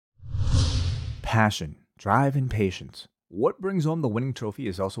passion, drive, and patience. What brings home the winning trophy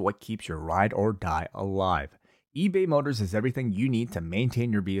is also what keeps your ride or die alive. eBay Motors is everything you need to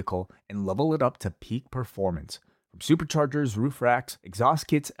maintain your vehicle and level it up to peak performance. From superchargers, roof racks, exhaust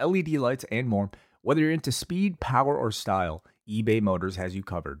kits, LED lights, and more, whether you're into speed, power, or style, eBay Motors has you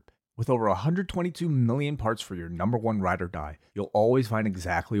covered. With over 122 million parts for your number one ride or die, you'll always find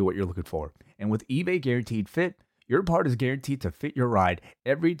exactly what you're looking for. And with eBay Guaranteed Fit, your part is guaranteed to fit your ride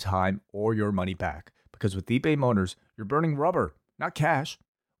every time or your money back. Because with eBay Motors, you're burning rubber, not cash.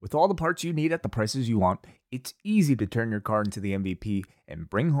 With all the parts you need at the prices you want, it's easy to turn your car into the MVP and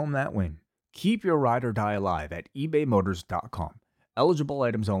bring home that win. Keep your ride or die alive at ebaymotors.com. Eligible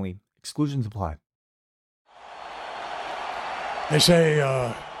items only. Exclusions apply. They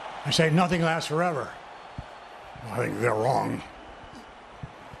say nothing lasts forever. I think they're wrong.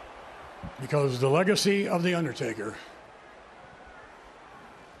 Because the legacy of The Undertaker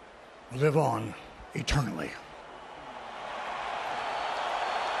will live on eternally.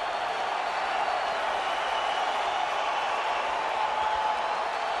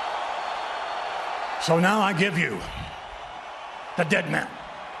 So now I give you the dead man,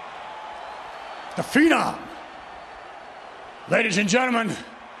 the phenom. Ladies and gentlemen,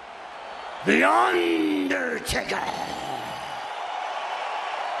 The Undertaker.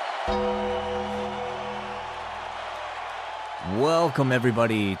 Welcome,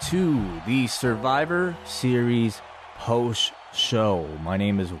 everybody, to the Survivor Series post show. My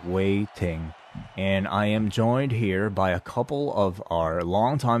name is Wei Ting, and I am joined here by a couple of our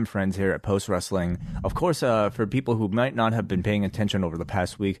longtime friends here at Post Wrestling. Of course, for people who might not have been paying attention over the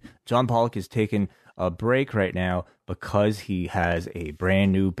past week, John Pollock is taking a break right now because he has a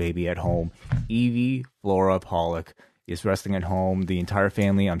brand new baby at home. Evie Flora Pollock is resting at home. The entire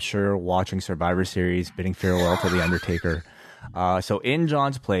family, I'm sure, watching Survivor Series, bidding farewell to The Undertaker. So in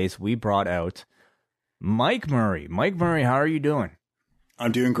John's place, we brought out Mike Murray. Mike Murray, how are you doing?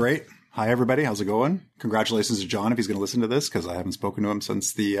 I'm doing great. Hi, everybody. How's it going? Congratulations to John if he's going to listen to this, because I haven't spoken to him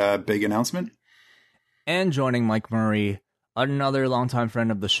since the big announcement. And joining Mike Murray, another longtime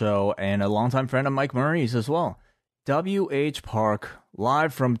friend of the show and a longtime friend of Mike Murray's as well, W.H. Park,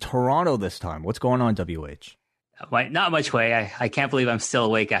 live from Toronto this time. What's going on, W.H.? Not much, Way. I can't believe I'm still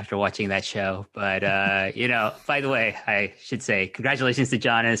awake after watching that show. But, by the way, I should say congratulations to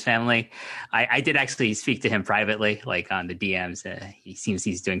John and his family. I did actually speak to him privately, like on the DMs. He seems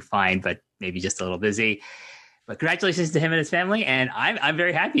he's doing fine, but maybe just a little busy. But congratulations to him and his family. And I'm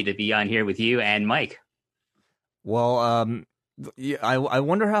very happy to be on here with you and Mike. Well, yeah, I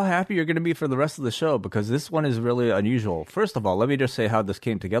wonder how happy you're going to be for the rest of the show, because this one is really unusual. First of all, let me just say how this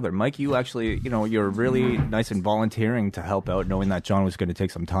came together. Mike, you actually, you're really nice and volunteering to help out, knowing that John was going to take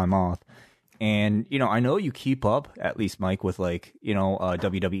some time off. And, I know you keep up, at least, Mike, with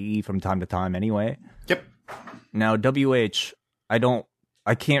WWE from time to time anyway. Yep. Now, WH,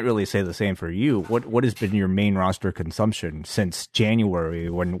 I can't really say the same for you. What has been your main roster consumption since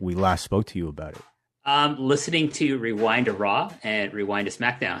January when we last spoke to you about it? Listening to Rewind to Raw and Rewind to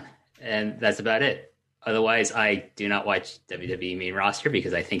SmackDown, and that's about it. Otherwise, I do not watch WWE main roster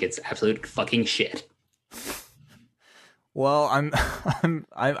because I think it's absolute fucking shit. Well,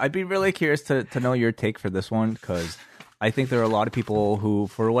 I'd be really curious to know your take for this one, because I think there are a lot of people who,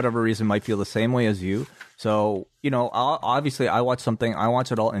 for whatever reason, might feel the same way as you. So, obviously I watch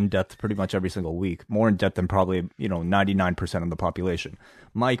it all in depth pretty much every single week, more in depth than probably, 99% of the population.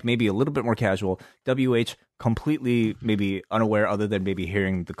 Mike, maybe a little bit more casual. WH, completely maybe unaware, other than maybe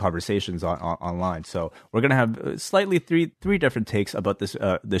hearing the conversations online. So we're going to have slightly three different takes about this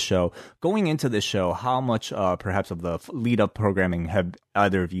show. Going into this show, how much perhaps of the lead-up programming have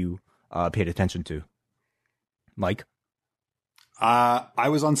either of you paid attention to? Mike? I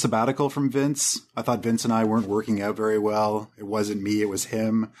was on sabbatical from Vince. I thought Vince and I weren't working out very well. It wasn't me, it was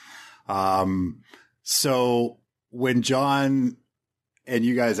him. So when John and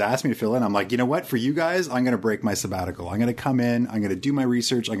you guys asked me to fill in, I'm like, you know what? For you guys, I'm going to break my sabbatical. I'm going to come in. I'm going to do my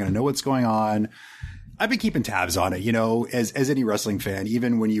research. I'm going to know what's going on. I've been keeping tabs on it. As any wrestling fan,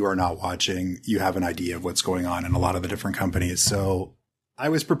 even when you are not watching, you have an idea of what's going on in a lot of the different companies. So I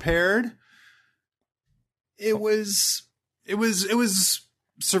was prepared. It was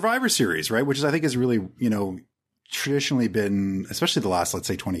Survivor Series, right? Which is, I think, is really, traditionally been, especially the last, let's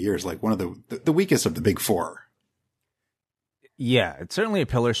say 20 years, like one of the weakest of the big four. Yeah, it's certainly a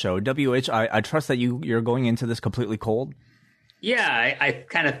pillar show. WH, I trust that you're going into this completely cold. Yeah, I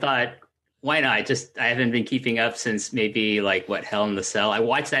kind of thought, why not? I haven't been keeping up since maybe Hell in the Cell. I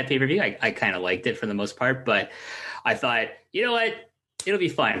watched that pay-per-view. I kind of liked it for the most part, but I thought, you know what? It'll be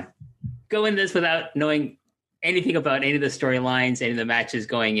fun. Go in this without knowing anything about any of the storylines, any of the matches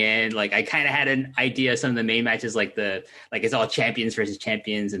going in. Like I kind of had an idea of some of the main matches, like it's all champions versus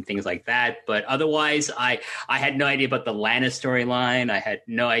champions and things like that. But otherwise, I had no idea about the Lana storyline. I had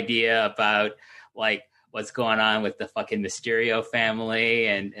no idea about like what's going on with the fucking Mysterio family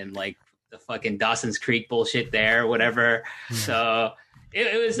and like the fucking Dawson's Creek bullshit there, whatever. So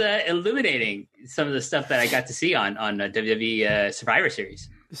it was illuminating some of the stuff that I got to see on WWE Survivor Series.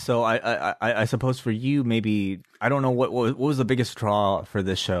 So I suppose for you, maybe, I don't know, what was the biggest draw for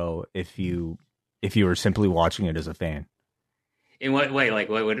this show if you were simply watching it as a fan? In what way? Like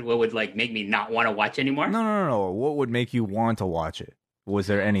what would like make me not want to watch anymore? No. What would make you want to watch it? Was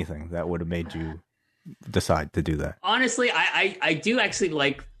there anything that would have made you decide to do that? Honestly, I do actually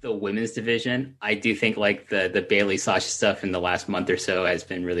like the women's division. I do think like the Bayley Sasha stuff in the last month or so has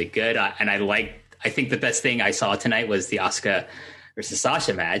been really good. I think the best thing I saw tonight was the Asuka versus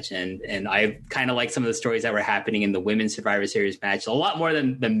Sasha match, and I kind of like some of the stories that were happening in the women's Survivor Series match a lot more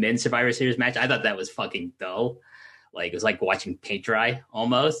than the men's Survivor Series match. I thought that was fucking dull. Like it was like watching paint dry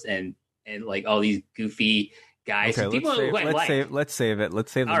almost, and like all these goofy guys. Okay, let's save it.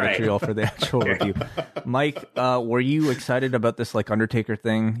 Let's save the material for the actual review. Mike, were you excited about this like Undertaker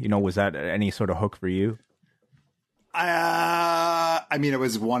thing? You know, was that any sort of hook for you? I mean, I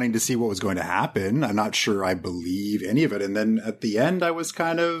was wanting to see what was going to happen. I'm not sure I believe any of it. And then at the end, I was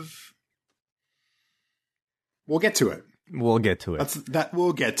kind of, we'll get to it. We'll get to it.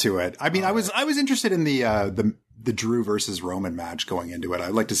 We'll get to it. I mean, I was interested in the Drew versus Roman match going into it.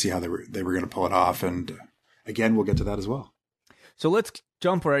 I'd like to see how they were going to pull it off. And again, we'll get to that as well. So let's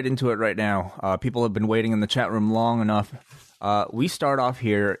jump right into it right now. People have been waiting in the chat room long enough. We start off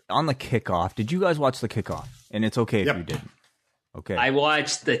here on the kickoff. Did you guys watch the kickoff? And it's okay if you didn't. Okay. I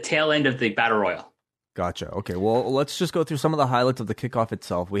watched the tail end of the Battle Royal. Gotcha. Okay, well, let's just go through some of the highlights of the kickoff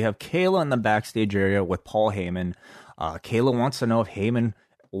itself. We have Kayla in the backstage area with Paul Heyman. Kayla wants to know if Heyman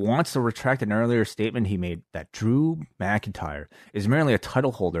wants to retract an earlier statement he made that Drew McIntyre is merely a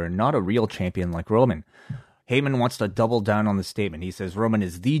title holder and not a real champion like Roman. Heyman wants to double down on the statement. He says Roman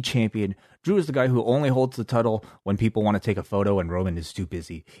is the champion. Drew is the guy who only holds the title when people want to take a photo, and Roman is too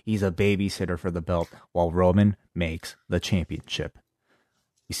busy. He's a babysitter for the belt, while Roman makes the championship.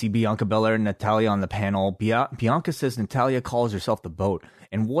 You see Bianca Belair and Natalya on the panel. Bianca says Natalya calls herself the boat.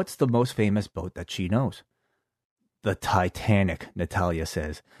 And what's the most famous boat that she knows? The Titanic, Natalya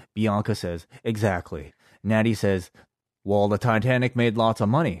says. Bianca says, exactly. Natty says, well, the Titanic made lots of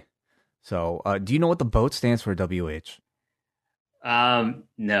money. So, do you know what the boat stands for, WH?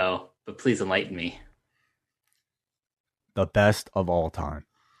 No, but please enlighten me. The best of all time.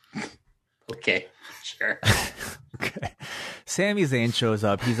 Okay, sure. Okay. Sami Zayn shows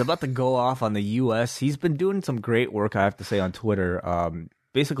up. He's about to go off on the U.S. He's been doing some great work, I have to say, on Twitter.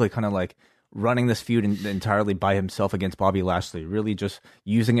 Basically kind of like running this feud entirely by himself against Bobby Lashley, really just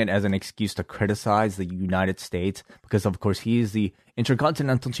using it as an excuse to criticize the United States because, of course, he is the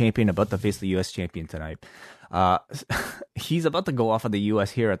Intercontinental Champion, about to face the U.S. Champion tonight. He's about to go off on the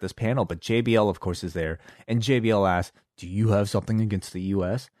U.S. here at this panel, but JBL, of course, is there. And JBL asks, do you have something against the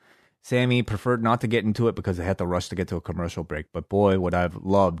U.S.? Sammy preferred not to get into it because they had to rush to get to a commercial break. But boy, would I've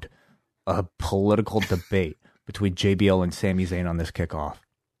loved a political debate between JBL and Sami Zayn on this kickoff.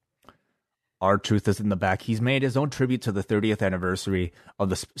 R-Truth is in the back. He's made his own tribute to the 30th anniversary of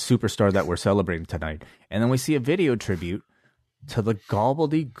the superstar that we're celebrating tonight. And then we see a video tribute to the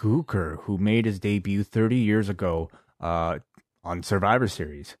Gobbledygooker who made his debut 30 years ago on Survivor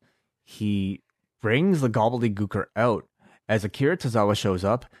Series. He brings the Gobbledygooker out. As Akira Tozawa shows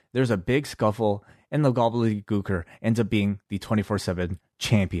up, there's a big scuffle, and the Gobbledygooker ends up being the 24/7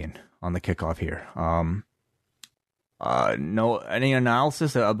 champion on the kickoff here. No, any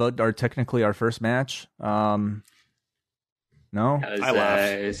analysis about our first match? No, I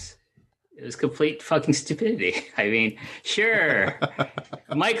laughed. It was complete fucking stupidity. I mean, sure,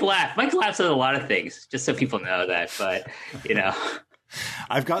 Mike laughed. Mike laughs at a lot of things, just so people know that. But you know,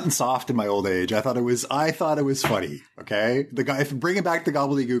 I've gotten soft in my old age. I thought it was funny. Okay, the guy bringing back the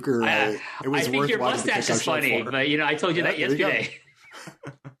Gobbledygooker. It was I think your mustache is funny, but you know, I told you that yesterday.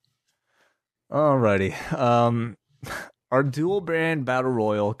 Alrighty. Our dual brand battle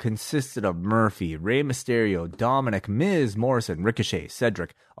royal consisted of Murphy, Rey Mysterio, Dominic, Miz, Morrison, Ricochet,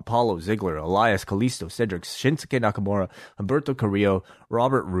 Cedric, Apollo, Ziggler, Elias, Kalisto, Cedric, Shinsuke Nakamura, Humberto Carrillo,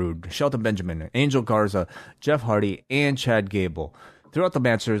 Robert Roode, Shelton Benjamin, Angel Garza, Jeff Hardy, and Chad Gable. Throughout the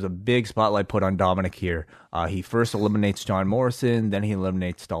match, there's a big spotlight put on Dominic here. He first eliminates John Morrison, then he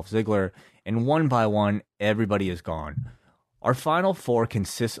eliminates Dolph Ziggler, and one by one, everybody is gone. Our final four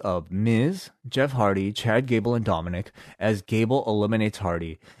consists of Miz, Jeff Hardy, Chad Gable, and Dominic, as Gable eliminates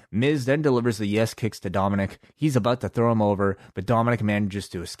Hardy. Miz then delivers the yes kicks to Dominic. He's about to throw him over, but Dominic manages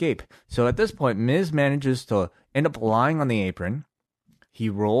to escape. So at this point, Miz manages to end up lying on the apron. He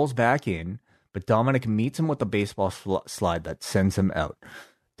rolls back in, but Dominic meets him with a baseball slide that sends him out.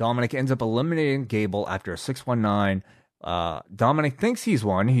 Dominic ends up eliminating Gable after a 619. Dominic thinks he's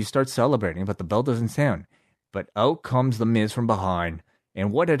won. He starts celebrating, but the bell doesn't sound. But out comes The Miz from behind.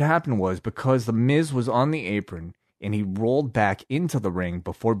 And what had happened was, because The Miz was on the apron and he rolled back into the ring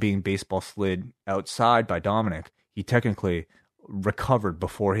before being baseball slid outside by Dominic, he technically recovered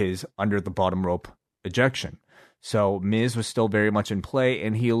before his under the bottom rope ejection. So Miz was still very much in play,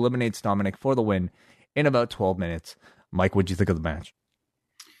 and he eliminates Dominic for the win in about 12 minutes. Mike, what'd you think of the match?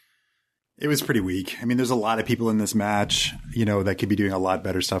 It was pretty weak. I mean, there's a lot of people in this match, that could be doing a lot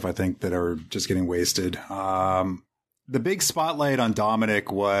better stuff, I think, that are just getting wasted. The big spotlight on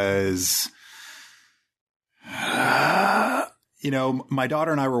Dominic was, my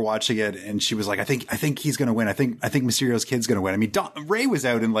daughter and I were watching it, and she was like, I think he's going to win. I think Mysterio's kid's going to win. I mean, Ray was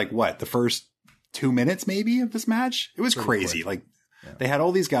out in the first 2 minutes maybe of this match. It was crazy. They had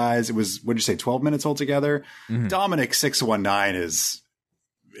all these guys. It was, what'd you say, 12 minutes altogether? Mm-hmm. Dominic 619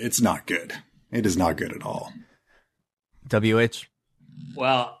 it's not good. It is not good at all. WH?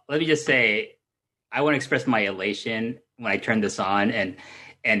 Well, let me just say, I want to express my elation when I turned this on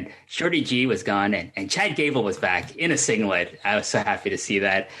and Shorty G was gone and Chad Gable was back in a singlet. I was so happy to see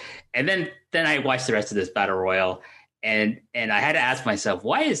that. And then I watched the rest of this battle royal and I had to ask myself,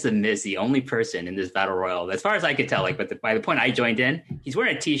 why is The Miz the only person in this battle royal? As far as I could tell, by the point I joined in, he's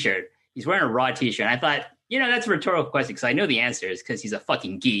wearing a t-shirt. He's wearing a Raw t-shirt. And I thought, that's a rhetorical question because I know the answer is because he's a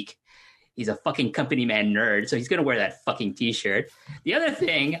fucking geek. He's a fucking company man nerd. So he's going to wear that fucking t-shirt. The other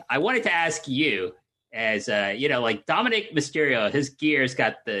thing I wanted to ask you as, Dominic Mysterio, his gear's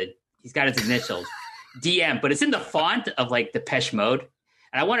he's got his initials, DM, but it's in the font of Depeche Mode.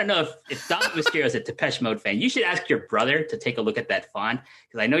 And I want to know if Dominic Mysterio is a Depeche Mode fan. You should ask your brother to take a look at that font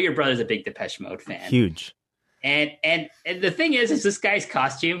because I know your brother's a big Depeche Mode fan. Huge. And the thing is this guy's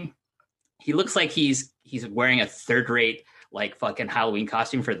costume, he looks like he's wearing a third-rate fucking Halloween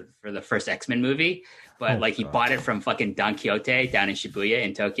costume for the first X-Men movie, but he bought it from fucking Don Quixote down in Shibuya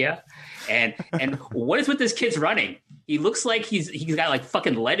in Tokyo. And what is with this kid's running? He looks like he's got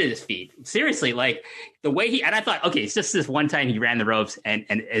fucking lead in his feet. Seriously, the way and I thought, okay, it's just this one time he ran the ropes and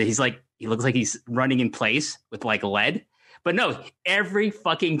he's he looks like he's running in place with lead. But no, every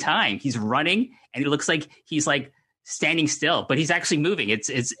fucking time he's running and he looks like he's standing still, but he's actually moving. It's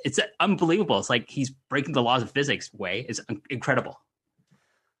unbelievable. It's he's breaking the laws of physics. Way is incredible.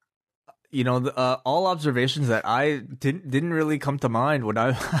 All observations that I didn't really come to mind when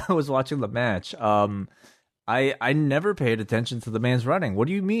I was watching the match. I never paid attention to the man's running. What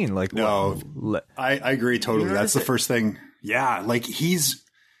do you mean? No, I agree totally. That's the first thing. Yeah,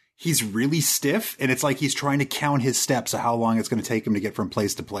 he's really stiff, and it's he's trying to count his steps of how long it's going to take him to get from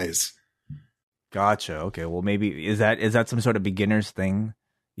place to place. Gotcha. Okay. Well, maybe is that some sort of beginner's thing,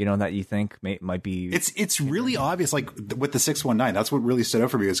 that you think might be? It's really obvious. With the 619, that's what really stood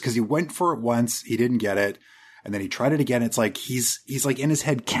out for me is because he went for it once, he didn't get it, and then he tried it again. It's he's in his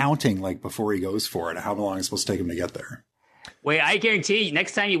head counting before he goes for it, how long it's supposed to take him to get there. Wait, I guarantee you,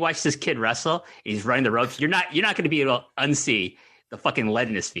 next time you watch this kid wrestle, he's running the ropes. You're not going to be able to unsee the fucking lead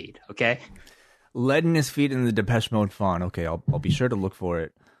in his feet. Okay. Lead in his feet in the Depeche Mode font. Okay, I'll be sure to look for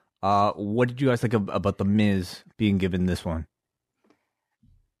it. What did you guys think about The Miz being given this one?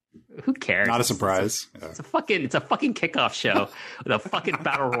 Who cares? Not a surprise. It's a fucking kickoff show with a fucking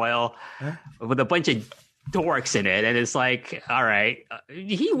battle royal with a bunch of dorks in it, and it's all right,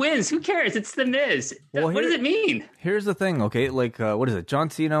 he wins. Who cares? It's The Miz. Well, what does it mean? Here's the thing, okay? What is it?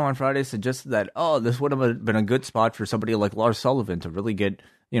 John Cena on Friday suggested that this would have been a good spot for somebody like Lars Sullivan to really get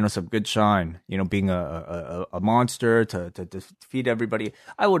some good shine, being a monster to defeat everybody.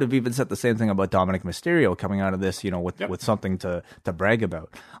 I would have even said the same thing about Dominic Mysterio coming out of this, with something to brag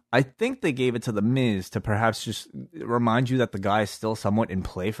about. I think they gave it to The Miz to perhaps just remind you that the guy is still somewhat in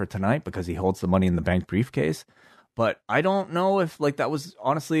play for tonight because he holds the Money in the Bank briefcase. But I don't know if that was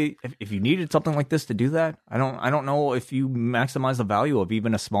honestly, if you needed something like this to do that. I don't know if you maximize the value of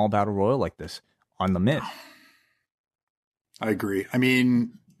even a small battle royal like this on The Miz. I agree. I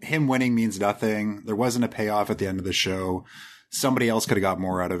mean, him winning means nothing. There wasn't a payoff at the end of the show. Somebody else could have got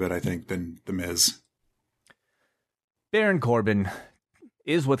more out of it, I think, than The Miz. Baron Corbin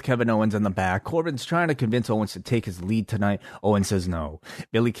is with Kevin Owens in the back. Corbin's trying to convince Owens to take his lead tonight. Owens says no.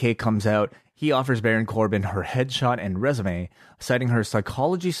 Billie Kay comes out. He offers Baron Corbin her headshot and resume, citing her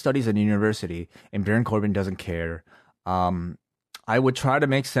psychology studies at university, and Baron Corbin doesn't care. I would try to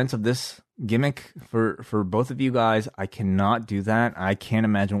make sense of this gimmick for both of you guys. I cannot do that. I can't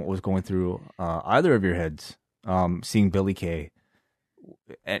imagine what was going through either of your heads seeing Billy Kay.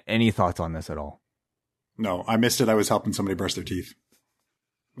 Any thoughts on this at all? No, I missed it. I was helping somebody brush their teeth,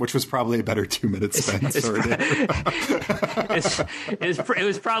 which was probably a better 2 minutes spent. It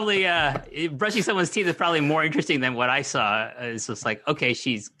was probably brushing someone's teeth is probably more interesting than what I saw. It's just like, okay,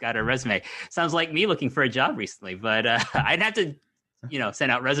 she's got a resume. Sounds like me looking for a job recently, but I'd have to,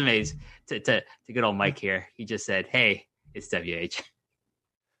 send out resumes to good old Mike here. He just said, "Hey, it's WH."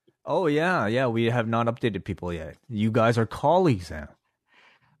 Oh yeah. We have not updated people yet. You guys are colleagues now.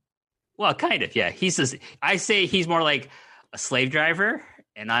 Well, kind of, yeah. I say he's more like a slave driver,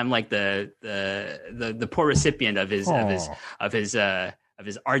 and I'm like the poor recipient of his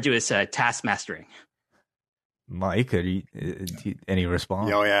arduous task mastering. Mike, any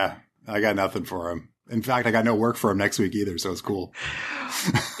response? Oh yeah, I got nothing for him. In fact, I got no work for him next week either, so it's cool.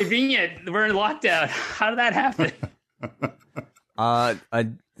 Convenient. We're in lockdown. How did that happen? I'd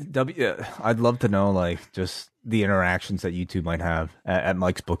love to know, like, just the interactions that you two might have at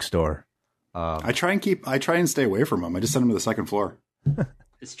Mike's bookstore. I try and stay away from him. I just send him to the second floor.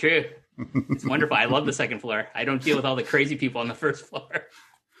 It's true. It's wonderful. I love the second floor. I don't deal with all the crazy people on the first floor.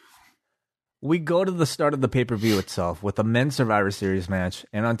 We go to the start of the pay-per-view itself with a men's Survivor Series match.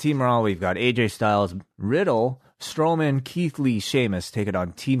 And on Team Raw, we've got AJ Styles, Riddle, Strowman, Keith Lee, Sheamus take it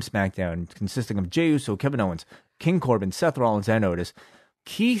on Team SmackDown, consisting of Jey Uso, Kevin Owens, King Corbin, Seth Rollins, and Otis.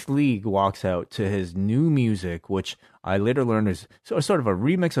 Keith Lee walks out to his new music, which I later learned is sort of a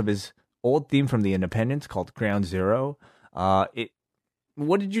remix of his old theme from the Independents called Ground Zero.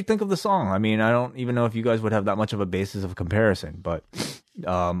 What did you think of the song? I mean, I don't even know if you guys would have that much of a basis of comparison, but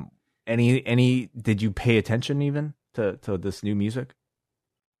did you pay attention even to this new music?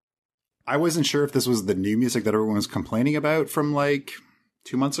 I wasn't sure if this was the new music that everyone was complaining about from like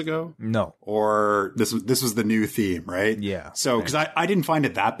 2 months ago. No. Or this was the new theme, right? Yeah. So, because I didn't find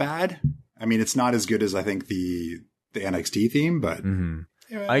it that bad. I mean, it's not as good as I think the NXT theme, but... Mm-hmm.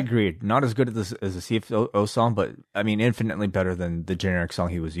 Yeah. I agreed. Not as good as the CFO song, but I mean, infinitely better than the generic song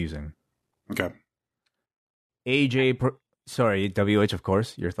he was using. Okay. Sorry, WH, of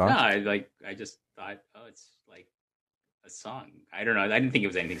course. Your thoughts? No, I just thought, it's like a song. I don't know. I didn't think it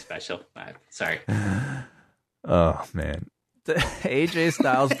was anything special. Sorry. Oh, man. AJ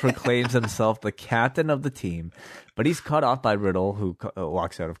Styles proclaims himself the captain of the team, but he's cut off by Riddle, who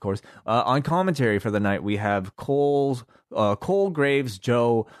walks out, of course. On commentary for the night, we have Cole, Graves,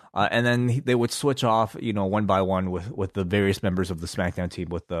 Joe, and then they would switch off, one by one with the various members of the SmackDown team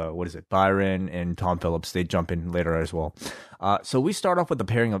with Byron and Tom Phillips. They jump in later as well. So we start off with the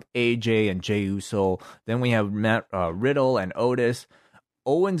pairing of AJ and Jey Uso. Then we have Riddle and Otis.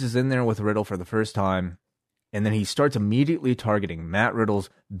 Owens is in there with Riddle for the first time. And then he starts immediately targeting Matt Riddle's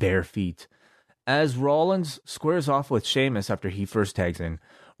bare feet. As Rollins squares off with Sheamus after he first tags in,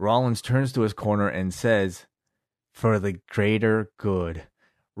 Rollins turns to his corner and says, "For the greater good."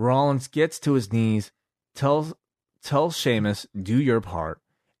 Rollins gets to his knees, tells Sheamus, "Do your part,"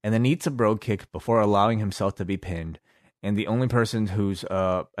 and then eats a brogue kick before allowing himself to be pinned. And the only person whose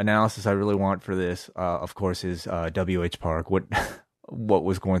analysis I really want for this, of course, is WH Park. What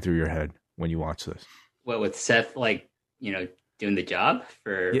was going through your head when you watched this? What, with Seth, doing the job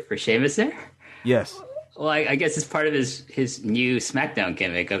for Sheamus there? Yes. Well, I guess it's part of his new SmackDown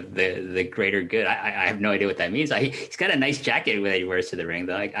gimmick of the greater good. I have no idea what that means. He's got a nice jacket that he wears to the ring,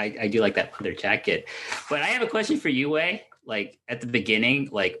 though. I do like that leather jacket. But I have a question for you, Wei. Like, at the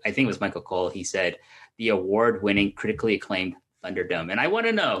beginning, I think it was Michael Cole, he said, the award-winning, critically acclaimed Thunderdome. And I want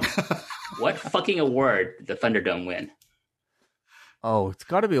to know, what fucking award did the Thunderdome win? Oh, it's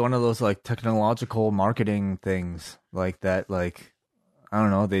got to be one of those technological marketing things like that. I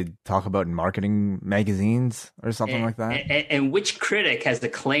don't know, they talk about in marketing magazines or something like that. And which critic has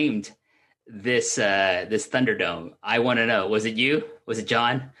acclaimed this Thunderdome? I want to know. Was it you? Was it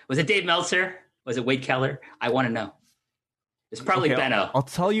John? Was it Dave Meltzer? Was it Wade Keller? I want to know. It's probably Benno. I'll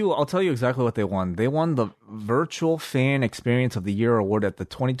tell you exactly what they won. They won the Virtual Fan Experience of the Year award at the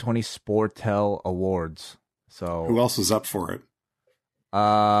 2020 Sportel Awards. So who else was up for it?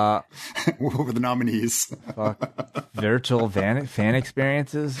 What were the nominees? Virtual fan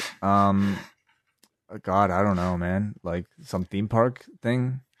experiences. God, I don't know, man. Like some theme park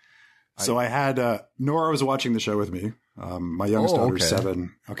thing. So I had Nora was watching the show with me. My youngest daughter's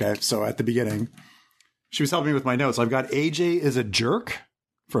 7. Okay, so at the beginning, she was helping me with my notes. I've got AJ is a jerk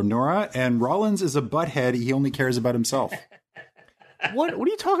from Nora, and Rollins is a butthead. He only cares about himself. What are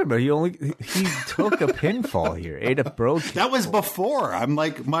you talking about? He took a pinfall here, ate a brogue. That was before. I'm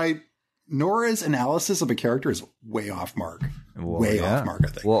like, my Nora's analysis of a character is way off mark. Well, Way yeah. off mark, I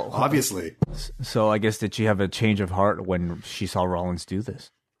think. Well, obviously. So I guess, did she have a change of heart when she saw Rollins do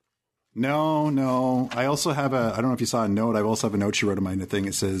this? No. I also have I don't know if you saw a note. I also have a note she wrote in my thing.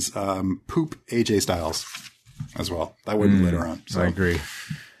 It says, poop AJ Styles as well. That would be later on. So. I agree.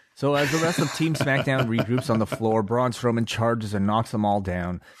 So as the rest of Team SmackDown regroups on the floor, Braun Strowman charges and knocks them all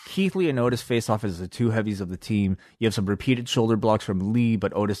down. Keith Lee and Otis face off as the two heavies of the team. You have some repeated shoulder blocks from Lee,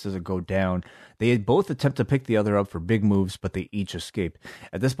 but Otis doesn't go down. They both attempt to pick the other up for big moves, but they each escape.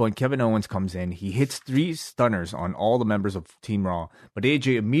 At this point, Kevin Owens comes in. He hits 3 stunners on all the members of Team Raw, but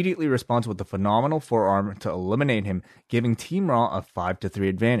AJ immediately responds with a phenomenal forearm to eliminate him, giving Team Raw a 5-3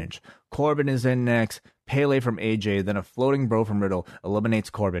 advantage. Corbin is in next. Pele from AJ, then a floating bro from Riddle eliminates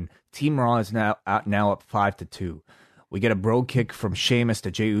Corbin. Team Raw is now up 5-2. We get a bro kick from Sheamus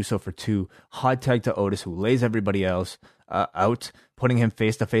to Jey Uso for 2. Hot tag to Otis, who lays everybody else out, putting him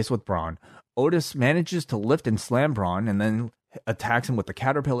face to face with Braun. Otis manages to lift and slam Braun and then attacks him with the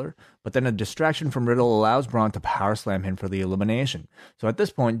Caterpillar, but then a distraction from Riddle allows Braun to power slam him for the elimination. So at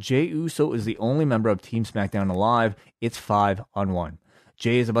this point, Jey Uso is the only member of Team SmackDown alive. It's 5-1.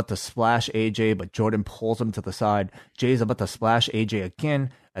 Jay is about to splash AJ, but Jordan pulls him to the side. Jay is about to splash AJ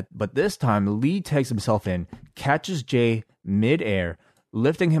again, but this time Lee tags himself in, catches Jay mid-air,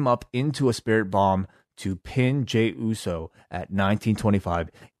 lifting him up into a spirit bomb to pin Jey Uso at 19:25.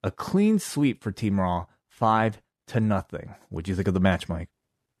 A clean sweep for Team Raw, 5-0. What do you think of the match, Mike?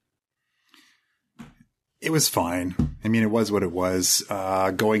 It was fine. I mean, it was what it was.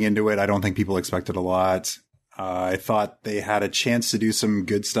 Going into it, I don't think people expected a lot. I thought they had a chance to do some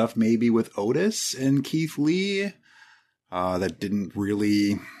good stuff maybe with Otis and Keith Lee. That didn't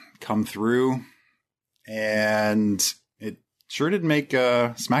really come through. And it sure did make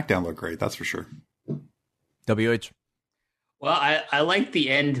SmackDown look great, that's for sure. WH. Well, I like the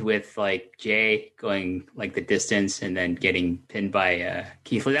end with like Jay going like the distance and then getting pinned by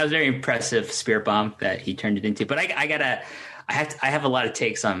Keith Lee. That was a very impressive spirit bomb that he turned it into. But I have a lot of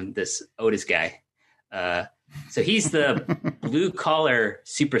takes on this Otis guy. So he's the blue collar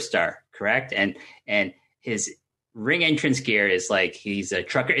superstar, correct? And his ring entrance gear is like he's a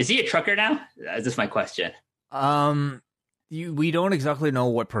trucker. Is he a trucker now? That's my question. We don't exactly know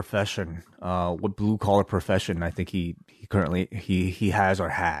what profession, what blue collar profession I think he currently has or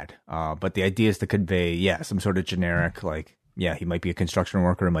had. But the idea is to convey, some sort of generic, like, he might be a construction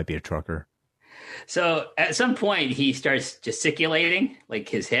worker, it might be a trucker. So at some point he starts gesticulating like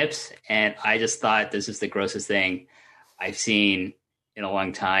his hips, and I just thought this is the grossest thing I've seen in a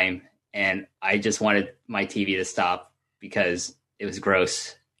long time, and I just wanted my TV to stop because it was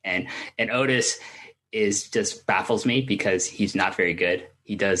gross. And Otis is just baffles me because he's not very good.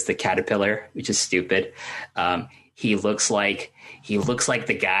 He does the Caterpillar, which is stupid. He looks like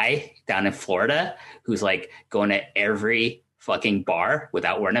the guy down in Florida who's like going to every fucking bar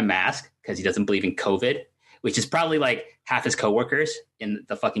without wearing a mask because he doesn't believe in COVID, which is probably like half his coworkers in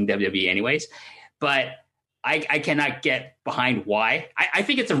the fucking WWE anyways. But I cannot get behind why. I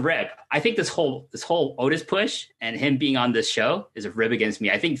think it's a rib. I think this whole Otis push and him being on this show is a rib against me.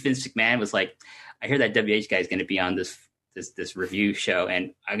 I think Vince McMahon was like, I hear that WH guy is going to be on this review show,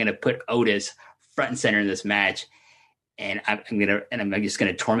 and I'm going to put Otis front and center in this match. And I'm just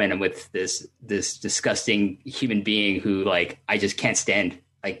gonna torment him with this disgusting human being who like I just can't stand.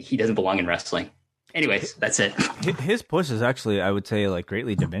 Like he doesn't belong in wrestling. Anyways, that's it. His push is actually, I would say, like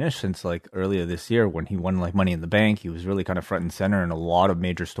greatly diminished since like earlier this year when he won like Money in the Bank. He was really kind of front and center in a lot of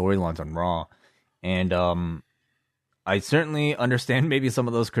major storylines on Raw, and I certainly understand maybe some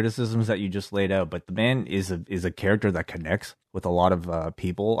of those criticisms that you just laid out. But the man is a character that connects with a lot of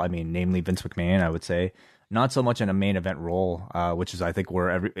people. I mean, namely Vince McMahon, I would say. Not so much in a main event role, which is, I think,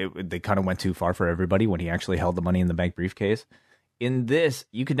 where they kind of went too far for everybody when he actually held the Money in the Bank briefcase. In this,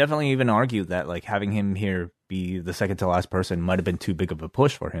 you could definitely even argue that like having him here be the second to last person might have been too big of a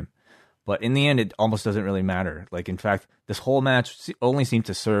push for him. But in the end, it almost doesn't really matter. Like, in fact, this whole match only seemed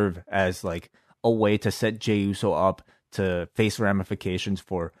to serve as like a way to set Jey Uso up to face ramifications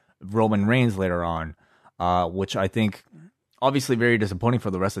for Roman Reigns later on, which I think obviously very disappointing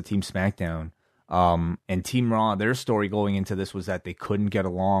for the rest of Team SmackDown. And Team Raw, their story going into this was that they couldn't get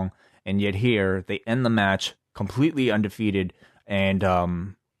along, and yet here they end the match completely undefeated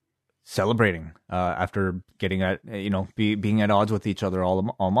and celebrating after getting at being at odds with each other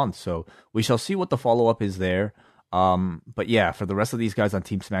all month. So we shall see what the follow up is there. But yeah, for the rest of these guys on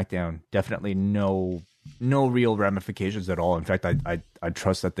Team SmackDown, definitely no real ramifications at all. In fact, I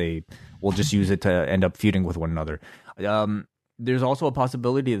trust that they will just use it to end up feuding with one another. There's also a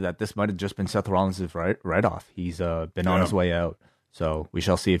possibility that this might have just been Seth Rollins' write-off. He's been on his way out. So we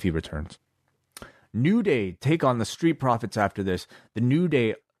shall see if he returns. New Day take on the Street Profits after this. The New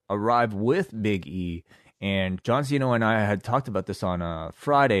Day arrive with Big E. And John Cena and I had talked about this on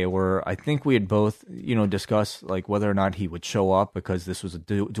Friday, where I think we had both, discussed like whether or not he would show up because this was a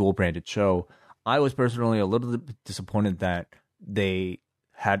dual branded show. I was personally a little bit disappointed that they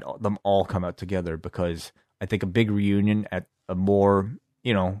had them all come out together, because I think a big reunion at a more,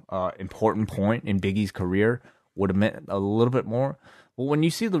 important point in Big E's career would have meant a little bit more. But when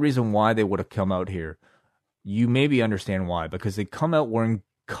you see the reason why they would have come out here, you maybe understand why, because they come out wearing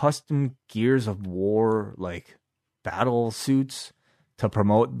custom Gears of War like battle suits to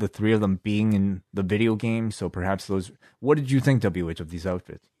promote the three of them being in the video game. So perhaps those. What did you think, WH, of these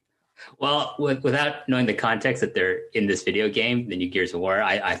outfits? Well, without knowing the context that they're in this video game, the new Gears of War,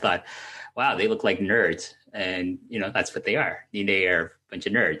 I thought, wow, they look like nerds, and that's what they are. They are a bunch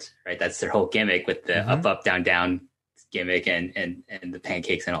of nerds, right? That's their whole gimmick with the up, down, down gimmick and the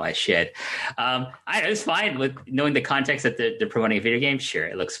pancakes and all that shit. It's fine with knowing the context that they're promoting a video game. Sure,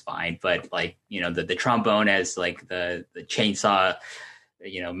 it looks fine, but like the trombone as like the chainsaw,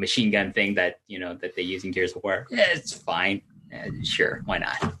 machine gun thing that that they use in Gears of War, it's fine. Sure, why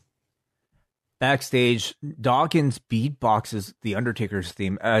not? Backstage, Dawkins beatboxes The Undertaker's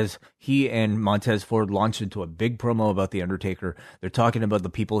theme as he and Montez Ford launch into a big promo about The Undertaker. They're talking about the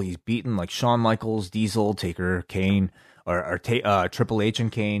people he's beaten, like Shawn Michaels, Diesel, Taker, Kane, or Triple H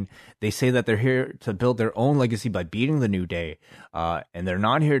and Kane. They say that they're here to build their own legacy by beating the New Day, and they're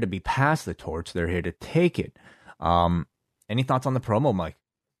not here to be passed the torch. They're here to take it. Any thoughts on the promo, Mike?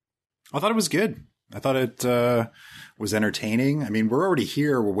 I thought it was good. I thought it was entertaining. I mean, we're already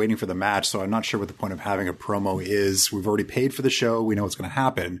here. We're waiting for the match, so I'm not sure what the point of having a promo is. We've already paid for the show. We know what's going to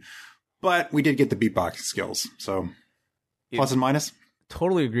happen. But we did get the beatboxing skills. So plus and minus.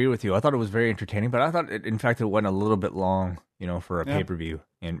 Totally agree with you. I thought it was very entertaining, but I thought, in fact, it went a little bit long, for a pay-per-view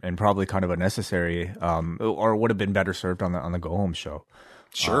and probably kind of unnecessary, or would have been better served on the go-home show.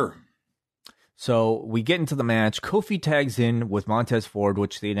 Sure. So we get into the match. Kofi tags in with Montez Ford,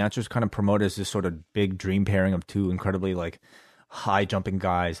 which the announcers kind of promote as this sort of big dream pairing of two incredibly high jumping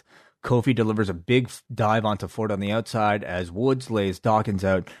guys. Kofi delivers a big dive onto Ford on the outside as Woods lays Dawkins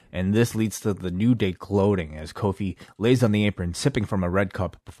out, and this leads to the New Day gloating as Kofi lays on the apron, sipping from a red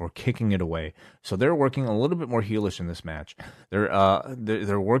cup before kicking it away. So they're working a little bit more heelish in this match.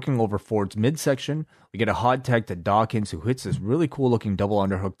 They're working over Ford's midsection. We get a hot tag to Dawkins, who hits this really cool looking double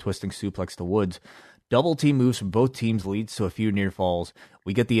underhook twisting suplex to Woods. Double team moves from both teams leads to a few near falls.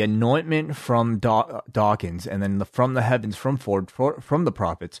 We get the anointment from Dawkins, and then from the heavens from Ford from the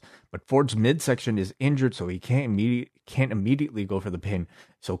Profits. But Ford's midsection is injured, so he can't immediately go for the pin.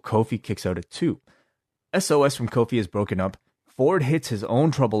 So Kofi kicks out at 2. SOS from Kofi is broken up. Ford hits his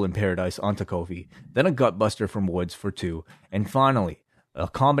own Trouble in Paradise onto Kofi. Then a gutbuster from Woods for 2. And finally, a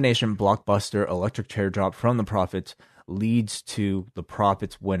combination blockbuster electric chair drop from the Profits leads to the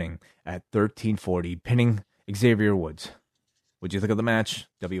Profits winning at 13:40, pinning Xavier Woods. What'd you think of the match,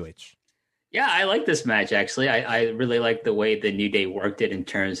 WH? Yeah, I like this match, actually. I really like the way the New Day worked it in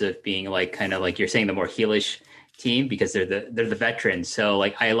terms of being kind of like you're saying, the more heelish team, because they're the veterans. So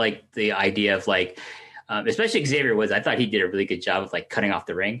I like the idea of especially Xavier Woods. I thought he did a really good job of cutting off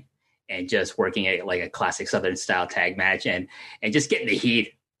the ring and just working it like a classic Southern style tag match and just getting the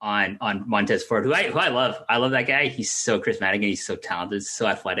heat on Montez Ford, who I love. I love that guy. He's so charismatic and he's so talented, so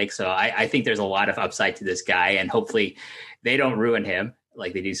athletic. So I think there's a lot of upside to this guy, and hopefully they don't ruin him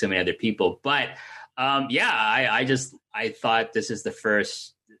like they do so many other people. But I thought this is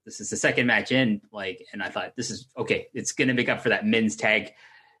the second match in, and I thought this is okay. It's going to make up for that men's tag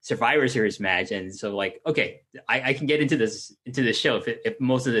Survivor Series match, and so okay, I can get into this show if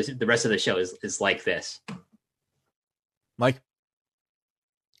most of the rest of the show is like this. Mike.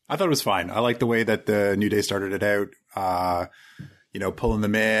 I thought it was fine. I like the way that the New Day started it out. Pulling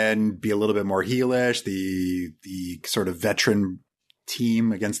them in, be a little bit more heelish, the sort of veteran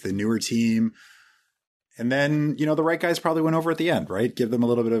team against the newer team. And then, the right guys probably went over at the end, right? Give them a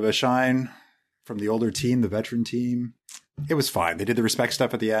little bit of a shine from the older team, the veteran team. It was fine. They did the respect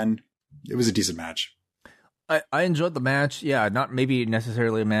stuff at the end. It was a decent match. I enjoyed the match. Yeah, not maybe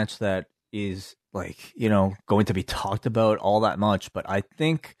necessarily a match that is going to be talked about all that much, but I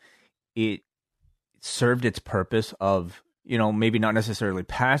think it served its purpose of, maybe not necessarily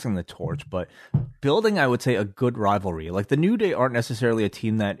passing the torch, but building, I would say, a good rivalry. The New Day aren't necessarily a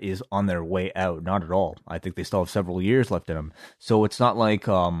team that is on their way out, not at all. I think they still have several years left in them. So it's not like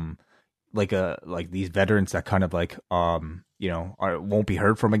these veterans that kind of won't be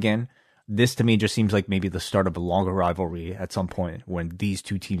heard from again. this to me just seems like maybe the start of a longer rivalry at some point when these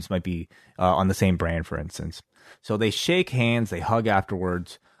two teams might be on the same brand, for instance. So they shake hands, they hug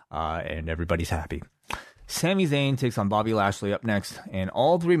afterwards, and everybody's happy. Sami Zayn takes on Bobby Lashley up next, and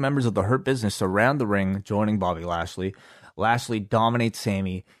all three members of the Hurt Business surround the ring, joining Bobby Lashley. Lashley dominates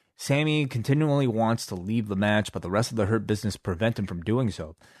Sami. Sami continually wants to leave the match, but the rest of the Hurt Business prevent him from doing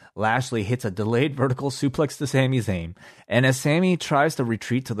so. Lashley hits a delayed vertical suplex to Sami Zayn, and as Sami tries to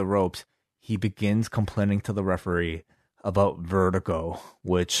retreat to the ropes, he begins complaining to the referee about vertigo,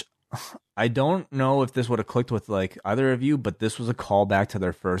 which I don't know if this would have clicked with like either of you, but this was a callback to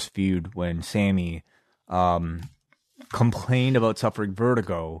their first feud when Sami complained about suffering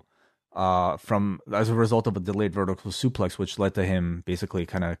vertigo as a result of a delayed vertical suplex, which led to him basically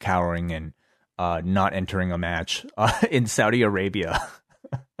kind of cowering and not entering a match in Saudi Arabia.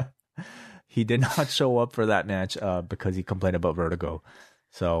 He did not show up for that match because he complained about vertigo.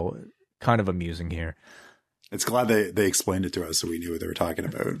 So kind of amusing here. It's glad they explained it to us so we knew what they were talking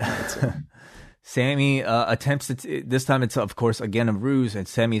about. Sami attempts to this time it's of course again a ruse, and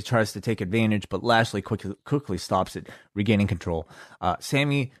Sami tries to take advantage, but Lashley quickly stops it, regaining control.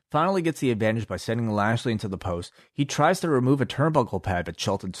 Sami finally gets the advantage by sending Lashley into the post. He tries to remove a turnbuckle pad, but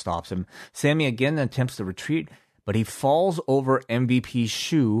Shelton stops him. Sami again attempts to retreat, but he falls over MVP's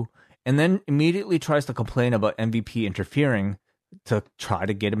shoe and then immediately tries to complain about MVP interfering to try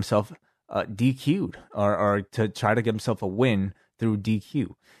to get himself DQ'd or to try to get himself a win through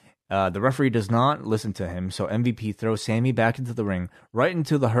DQ. The referee does not listen to him, so MVP throws Sami back into the ring, right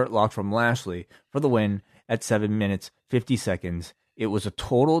into the Hurt Lock from Lashley for the win at 7 minutes, 50 seconds. It was a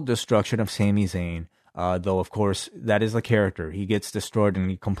total destruction of Sami Zayn, though, of course, that is the character. He gets destroyed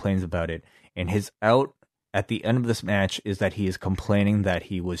and he complains about it. And his out at the end of this match is that he is complaining that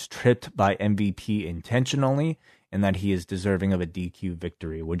he was tripped by MVP intentionally and that he is deserving of a DQ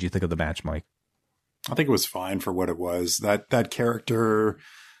victory. What do you think of the match, Mike? I think it was fine for what it was. That character,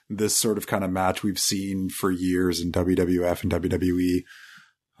 this sort of kind of match we've seen for years in WWF and WWE.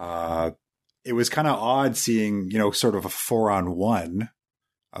 It was kind of odd seeing, sort of a 4-on-1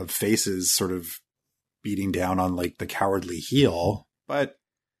 of faces sort of beating down on like the cowardly heel. But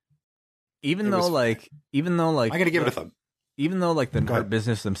even though I gotta give it a thumb. Even though like the Hurt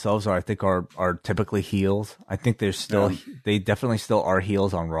Business themselves are typically heels, I think they definitely still are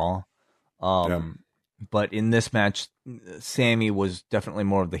heels on Raw. But in this match, Sami was definitely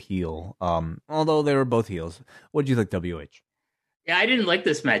more of the heel. Although they were both heels. What did you think, WH? Yeah, I didn't like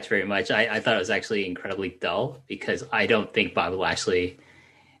this match very much. I thought it was actually incredibly dull because I don't think Bobby Lashley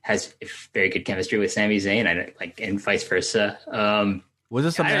has very good chemistry with Sami Zayn, and vice versa. Was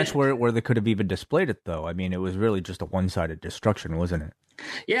this a match where they could have even displayed it, though? I mean, it was really just a one-sided destruction, wasn't it?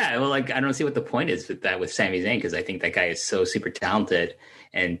 Yeah, well, I don't see what the point is with Sami Zayn, because I think that guy is so super talented,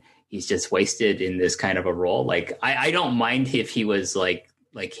 and he's just wasted in this kind of a role. Like, I don't mind if he was like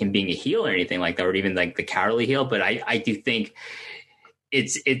him being a heel or anything like that, or even like the cowardly heel, but I do think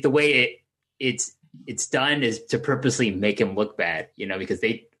the way it's done is to purposely make him look bad, because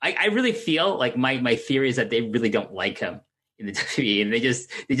I really feel like my theory is that they really don't like him in the WWE, and they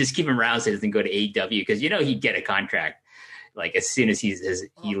just keep him around so he doesn't go to AEW, because he'd get a contract like as soon as he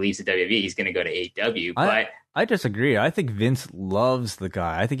leaves the WWE, he's going to go to AEW. But I disagree. I think Vince loves the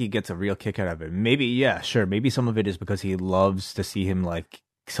guy. I think he gets a real kick out of it. Maybe, yeah, sure. Maybe some of it is because he loves to see him like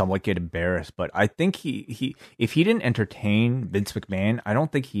somewhat get embarrassed. But I think he if he didn't entertain Vince McMahon, I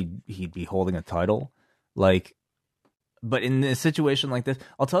don't think he'd be holding a title. Like, but in a situation like this,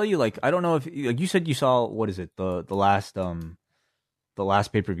 I'll tell you, like, I don't know if, like you said, you saw, what is it, the last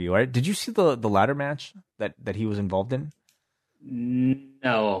pay-per-view, right? Did you see the ladder match that he was involved in?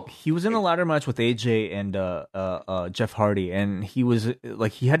 No. He was in a ladder match with AJ and Jeff Hardy, and he was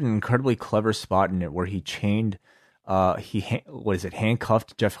like, he had an incredibly clever spot in it where he chained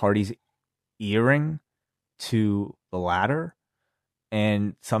handcuffed Jeff Hardy's earring to the ladder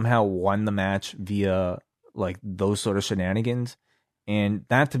and somehow won the match via like those sort of shenanigans. And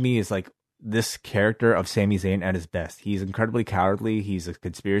that to me is like this character of Sami Zayn at his best. He's incredibly cowardly. He's a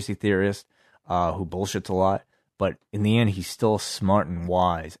conspiracy theorist who bullshits a lot. But in the end, he's still smart and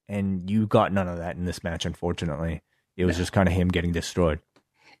wise. And you got none of that in this match, unfortunately. It was just kind of him getting destroyed.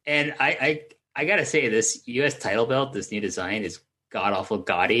 And I got to say, this U.S. title belt, this new design is god-awful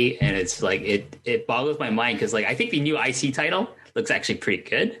gaudy. And it's like, it boggles my mind because, like, I think the new IC title looks actually pretty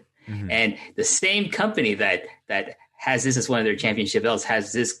good. Mm-hmm. And the same company that has this as one of their championship belts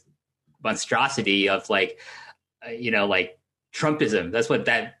has this monstrosity of, like, like, Trumpism. That's what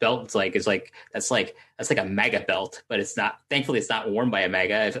that belt's like. It's like that's like a MAGA belt, but it's not. Thankfully, it's not worn by a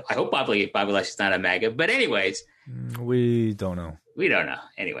MAGA. I hope Bobby Lashley's not a MAGA. But anyways, we don't know. We don't know.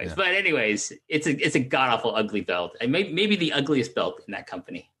 Anyways, But anyways, it's a god awful ugly belt, and maybe the ugliest belt in that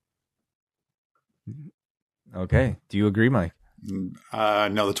company. Okay. Do you agree, Mike? No,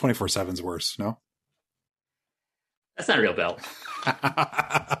 the 24/7 is worse. No, that's not a real belt.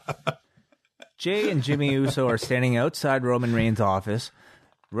 Jay and Jimmy Uso are standing outside Roman Reigns' office.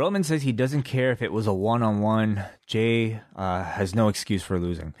 Roman says he doesn't care if it was a one-on-one. Jay has no excuse for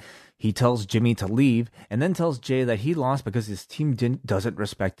losing. He tells Jimmy to leave and then tells Jay that he lost because his team doesn't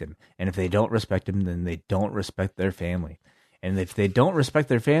respect him. And if they don't respect him, then they don't respect their family. And if they don't respect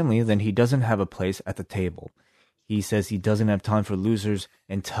their family, then he doesn't have a place at the table. He says he doesn't have time for losers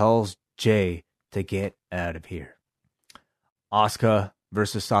and tells Jay to get out of here. Asuka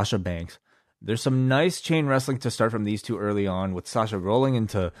versus Sasha Banks. There's some nice chain wrestling to start from these two early on, with Sasha rolling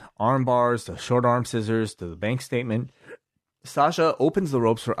into arm bars, to short arm scissors, to the bank statement. Sasha opens the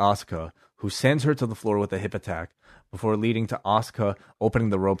ropes for Asuka, who sends her to the floor with a hip attack, before leading to Asuka opening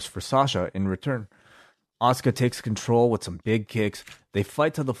the ropes for Sasha in return. Asuka takes control with some big kicks. They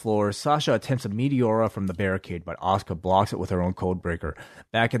fight to the floor. Sasha attempts a Meteora from the barricade, but Asuka blocks it with her own codebreaker.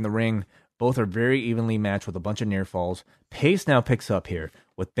 Back in the ring, both are very evenly matched with a bunch of near falls. Pace now picks up here,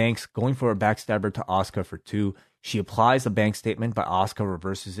 with Banks going for a backstabber to Asuka for 2. She applies the bank statement, but Asuka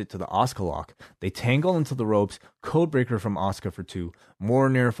reverses it to the Asuka lock. They tangle into the ropes. Codebreaker from Asuka for 2. More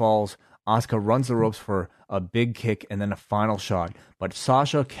near falls. Asuka runs the ropes for a big kick and then a final shot, but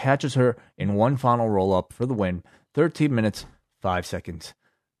Sasha catches her in one final roll-up for the win. 13 minutes, 5 seconds.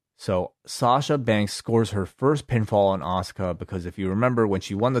 So Sasha Banks scores her first pinfall on Asuka, because if you remember when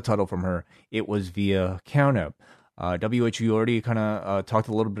she won the title from her, it was via countout. WH, you already kind of talked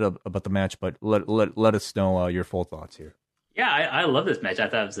a little bit about the match, but let us know your full thoughts here. Yeah, I love this match. I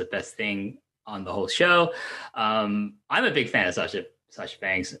thought it was the best thing on the whole show. I'm a big fan of Sasha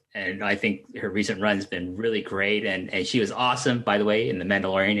Banks, and I think her recent run has been really great. And she was awesome, by the way, in The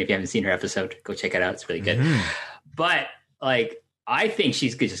Mandalorian. If you haven't seen her episode, go check it out. It's really good. Mm-hmm. But like, I think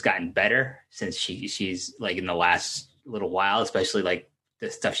she's just gotten better since she's like in the last little while, especially like the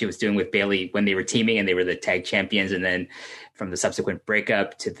stuff she was doing with Bayley when they were teaming and they were the tag champions. And then from the subsequent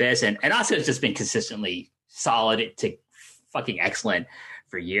breakup to this, and Asuka has just been consistently solid to fucking excellent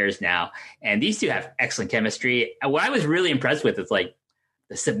for years now. And these two have excellent chemistry. And what I was really impressed with is like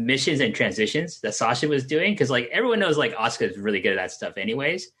the submissions and transitions that Sasha was doing. Cause like everyone knows like Asuka is really good at that stuff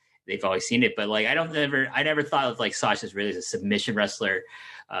anyways. They've always seen it, but like, I never thought of like Sasha's really as a submission wrestler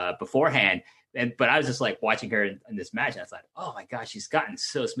beforehand. But I was just like watching her in this match, and I thought, oh my gosh, she's gotten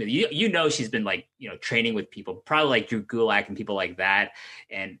so smooth. You know, she's been like, training with people, probably like Drew Gulak and people like that,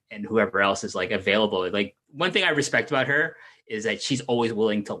 and whoever else is like available. Like, one thing I respect about her is that she's always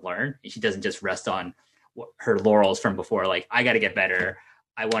willing to learn, and she doesn't just rest on her laurels from before. Like, I got to get better.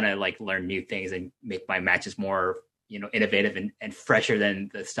 I want to like learn new things and make my matches more, innovative and fresher than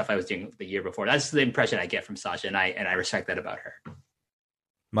the stuff I was doing the year before. That's the impression I get from Sasha, and I respect that about her.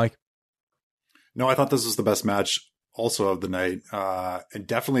 Mike? No, I thought this was the best match also of the night, and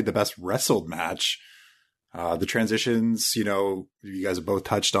definitely the best wrestled match. The transitions, you guys have both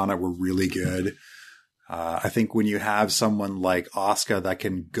touched on it, were really good. I think when you have someone like Asuka that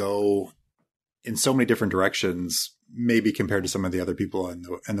can go in so many different directions, maybe compared to some of the other people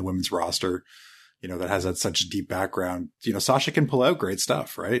in the women's roster, that has that such a deep background, Sasha can pull out great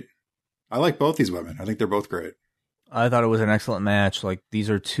stuff, right? I like both these women. I think they're both great. I thought it was an excellent match. Like, these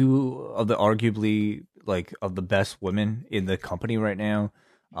are two of the arguably like of the best women in the company right now.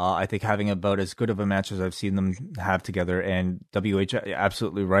 I think having about as good of a match as I've seen them have together. And WH,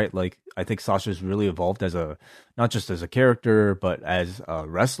 absolutely right. Like, I think Sasha's really evolved as not just as a character, but as a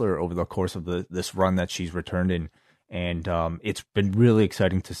wrestler over the course of this run that she's returned in. And it's been really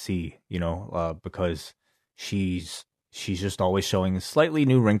exciting to see, because she's just always showing slightly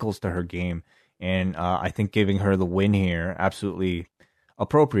new wrinkles to her game. And I think giving her the win here, absolutely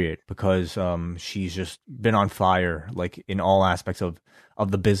appropriate, because she's just been on fire, like in all aspects of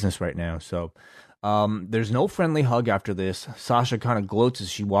the business right now. So there's no friendly hug after this. Sasha kind of gloats as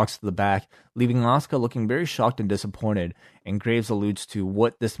she walks to the back, leaving Asuka looking very shocked and disappointed. And Graves alludes to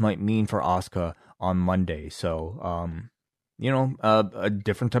what this might mean for Asuka on Monday. So, a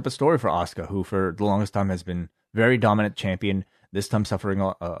different type of story for Asuka, who for the longest time has been very dominant champion, this time suffering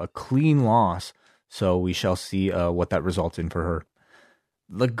a clean loss. So we shall see what that results in for her.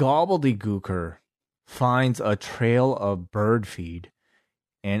 The gobbledygooker finds a trail of bird feed,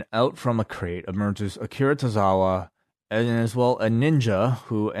 and out from a crate emerges Akira Tozawa, and as well a ninja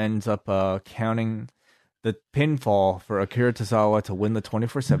who ends up counting the pinfall for Akira Tozawa to win the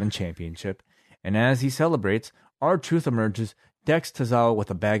 24/7 championship. And as he celebrates, R-Truth emerges, decks Tozawa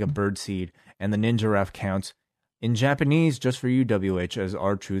with a bag of bird seed, and the ninja ref counts In Japanese, just for you, WH, as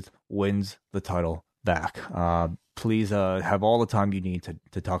R-Truth wins the title back. Please have all the time you need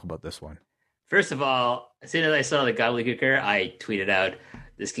to talk about this one. First of all, as soon as I saw the gobbledygooker, I tweeted out,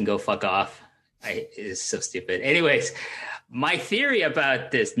 "This can go fuck off." It is so stupid. Anyways, my theory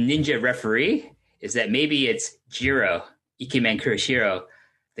about this ninja referee is that maybe it's Jiro, Ikemen Kuroshiro,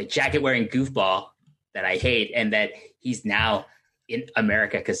 the jacket-wearing goofball that I hate, and that he's now in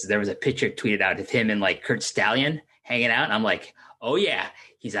America, because there was a picture tweeted out of him and like Kurt Stallion hanging out. And I'm like, oh yeah,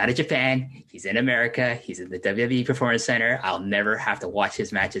 he's out of Japan. He's in America. He's in the WWE Performance Center. I'll never have to watch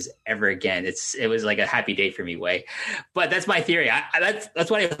his matches ever again. It was like a happy day for me, Way. But that's my theory.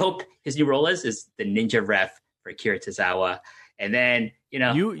 That's what I hope his new role is the ninja ref for Akira Tozawa. And then,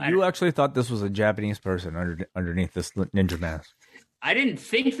 you actually thought this was a Japanese person underneath this ninja mask. I didn't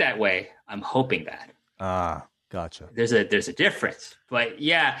think that way. I'm hoping that. Gotcha. There's a difference, but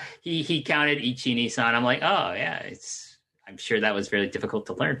yeah, he counted Ichi-Ni-san. I'm like, oh yeah, I'm sure that was really difficult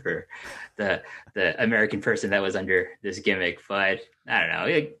to learn for the American person that was under this gimmick. But I don't know,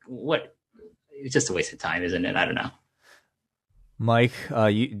 it's just a waste of time, isn't it? I don't know. Mike,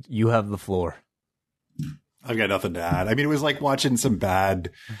 you have the floor. I've got nothing to add. I mean, it was like watching some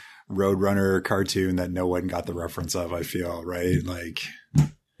bad Roadrunner cartoon that no one got the reference of, I feel, right? Like,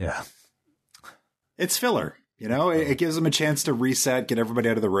 yeah, it's filler. It gives them a chance to reset, get everybody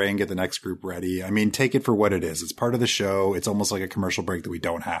out of the ring, get the next group ready. I mean, take it for what it is. It's part of the show. It's almost like a commercial break that we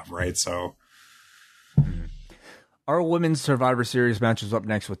don't have, right? So, our women's Survivor Series match is up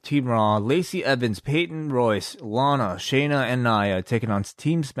next with Team Raw, Lacey Evans, Peyton Royce, Lana, Shayna, and Nia taking on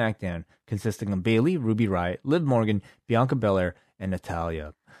Team SmackDown, consisting of Bayley, Ruby Riott, Liv Morgan, Bianca Belair, and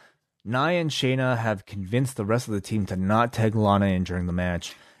Natalya. Nia and Shayna have convinced the rest of the team to not tag Lana in during the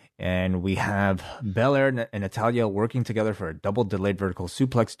match. And we have Belair and Natalya working together for a double delayed vertical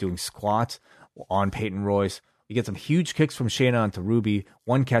suplex, doing squats on Peyton Royce. We get some huge kicks from Shayna onto Ruby,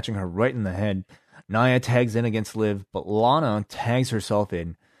 one catching her right in the head. Nia tags in against Liv, but Lana tags herself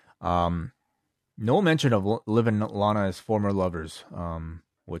in. No mention of Liv and Lana as former lovers,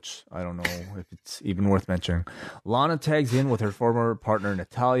 which I don't know if it's even worth mentioning. Lana tags in with her former partner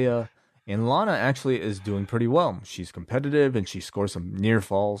Natalya. And Lana actually is doing pretty well. She's competitive and she scores some near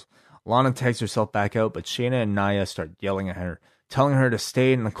falls. Lana tags herself back out, but Shayna and Nia start yelling at her, telling her to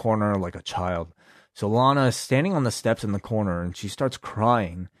stay in the corner like a child. So Lana is standing on the steps in the corner and she starts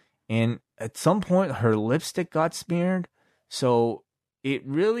crying. And at some point, her lipstick got smeared. So it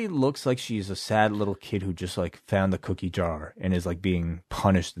really looks like she's a sad little kid who just like found the cookie jar and is like being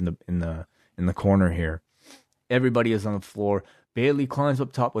punished in the corner here. Everybody is on the floor. Bayley climbs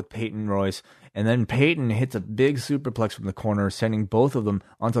up top with Peyton Royce, and then Peyton hits a big superplex from the corner, sending both of them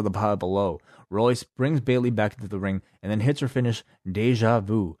onto the pile below. Royce brings Bayley back into the ring, and then hits her finish, Deja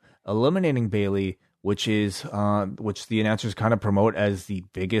Vu, eliminating Bayley, which the announcers kind of promote as the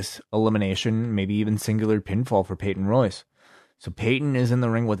biggest elimination, maybe even singular pinfall for Peyton Royce. So Peyton is in the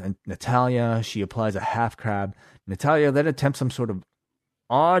ring with Natalya. She applies a half crab. Natalya then attempts some sort of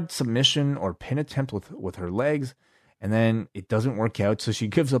odd submission or pin attempt with her legs. And then it doesn't work out, so she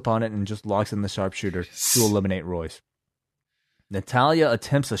gives up on it and just locks in the sharpshooter to eliminate Royce. Natalya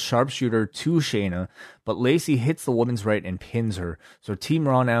attempts a sharpshooter to Shayna, but Lacey hits the woman's right and pins her. So Team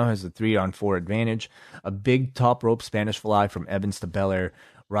Raw now has a 3-on-4 advantage. A big top rope Spanish fly from Evans to Belair.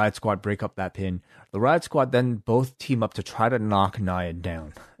 Riot Squad break up that pin. The Riot Squad then both team up to try to knock Nia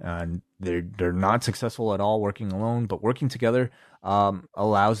down. And they're not successful at all working alone, but working together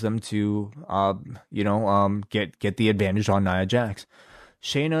allows them to get the advantage on Nia Jax.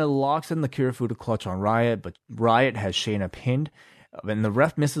 Shayna locks in the Kirifuda clutch on Riot, but Riot has Shayna pinned, and the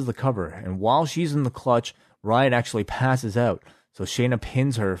ref misses the cover. And while she's in the clutch, Riot actually passes out, so Shayna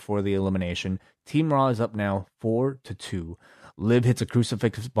pins her for the elimination. Team Raw is up now 4-2. Liv hits a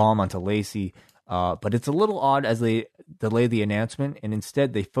crucifix bomb onto Lacey, but it's a little odd as they delay the announcement, and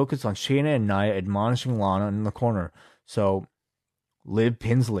instead they focus on Shayna and Nia admonishing Lana in the corner. So Liv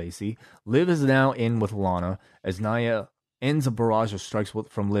pins Lacey. Liv is now in with Lana as Nia ends a barrage of strikes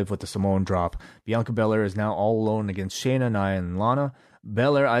from Liv with the Samoan drop. Bianca Belair is now all alone against Shayna, Nia, and Lana.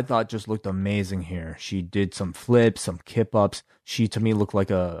 Belair, I thought, just looked amazing here. She did some flips, some kip-ups. She, to me, looked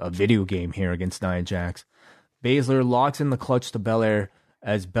like a video game here against Nia Jax. Baszler locks in the clutch to Belair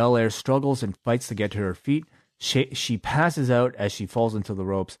as Belair struggles and fights to get to her feet. She passes out as she falls into the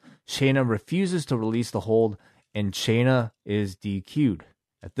ropes. Shayna refuses to release the hold, and Shayna is DQ'd.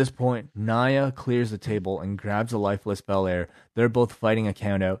 At this point, Nia clears the table and grabs a lifeless Belair. They're both fighting a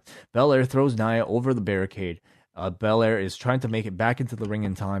countout. Belair throws Nia over the barricade. Belair is trying to make it back into the ring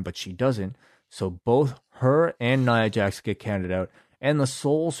in time, but she doesn't. So both her and Nia Jax get counted out, and the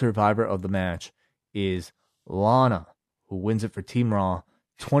sole survivor of the match is Lana, who wins it for Team Raw,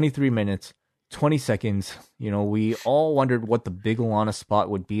 23 minutes, 20 seconds. We all wondered what the big Lana spot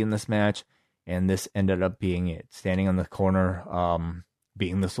would be in this match, and this ended up being it. Standing on the corner,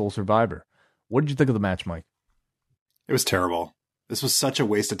 being the sole survivor. What did you think of the match, Mike? It was terrible. This was such a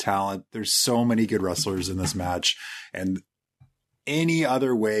waste of talent. There's so many good wrestlers in this match, and any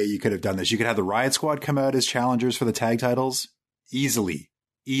other way you could have done this. You could have the Riot Squad come out as challengers for the tag titles easily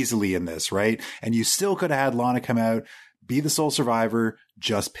in this, right? And you still could have had Lana come out, be the sole survivor,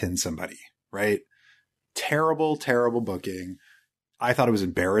 just pin somebody, right? Terrible booking. I thought it was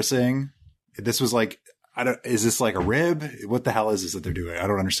embarrassing. This was like, is this like a rib? What the hell is this that they're doing? I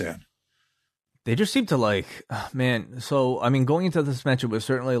don't understand. They just seem to going into this match, it was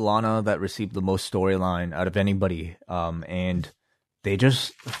certainly Lana that received the most storyline out of anybody. And they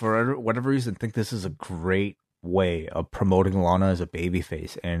just, for whatever reason, think this is a great way of promoting Lana as a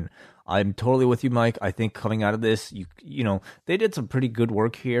babyface. And I'm totally with you, Mike. I think coming out of this, they did some pretty good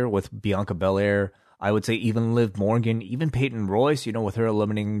work here with Bianca Belair. I would say even Liv Morgan, even Peyton Royce, with her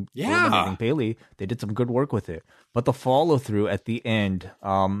eliminating Bayley, they did some good work with it. But the follow through at the end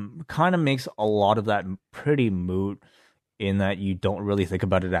kind of makes a lot of that pretty moot, in that you don't really think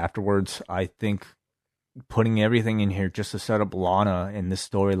about it afterwards. I think putting everything in here just to set up Lana in this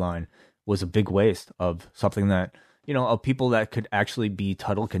storyline was a big waste of something that, of people that could actually be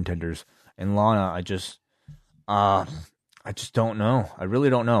title contenders. And Lana, I just don't know. I really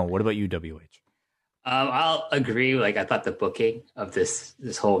don't know. What about you, WH? I'll agree. I thought the booking of this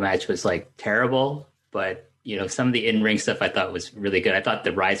whole match was terrible, but some of the in-ring stuff I thought was really good. I thought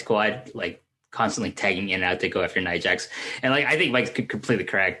the Riot Squad constantly tagging in and out to go after Nia Jax, and I think Mike's completely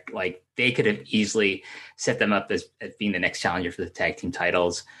correct. They could have easily set them up as being the next challenger for the tag team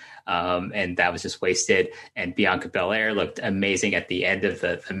titles, and that was just wasted. And Bianca Belair looked amazing at the end of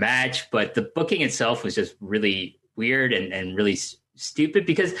the match, but the booking itself was just really weird and really stupid,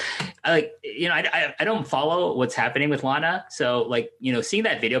 because I don't follow what's happening with Lana. So seeing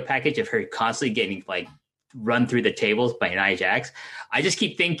that video package of her constantly getting run through the tables by Nia Jax, I just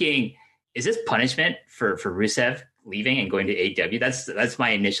keep thinking, is this punishment for Rusev leaving and going to AEW? That's my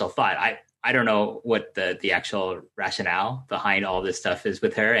initial thought. I don't know what the actual rationale behind all this stuff is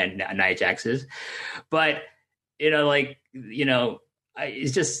with her and Nia Jax is, but it's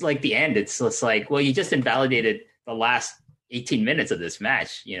just the end. It's just you just invalidated the last 18 minutes of this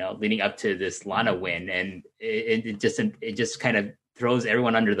match, leading up to this Lana win. And it just kind of throws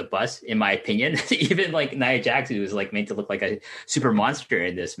everyone under the bus, in my opinion. Even Nia Jax, who was made to look like a super monster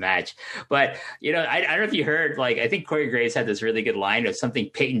in this match. But, I don't know if you heard, I think Corey Graves had this really good line of something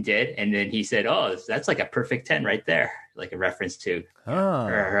Peyton did. And then he said, oh, that's a perfect 10 right there. A reference to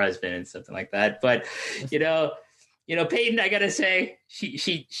her husband and something like that. But, Peyton, I gotta say,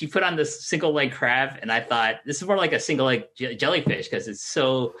 she put on this single leg crab, and I thought this is more like a single leg jellyfish because it's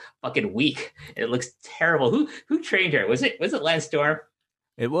so fucking weak. It looks terrible. Who trained her? Was it Lance Storm?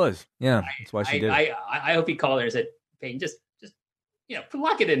 It was, yeah. That's why she did. I hope he called her and said, Peyton, just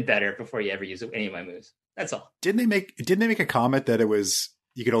lock it in better before you ever use any of my moves. That's all. Didn't they make a comment that it was,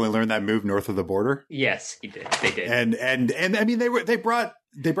 you could only learn that move north of the border? Yes, he did. They did. And I mean, they brought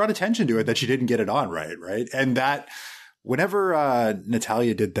attention to it that she didn't get it on right? And that whenever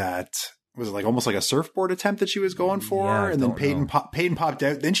Natalya did that, was it almost like a surfboard attempt that she was going for? Yeah, and then Peyton popped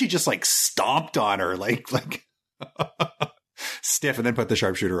out. Then she just stomped on her like stiff, and then put the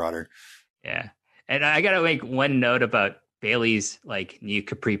sharpshooter on her. Yeah. And I got to make one note about Bayley's new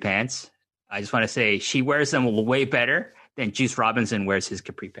capri pants. I just want to say she wears them way better than Juice Robinson wears his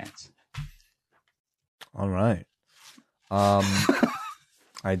capri pants. All right.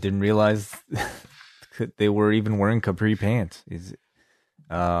 I didn't realize they were even wearing capri pants.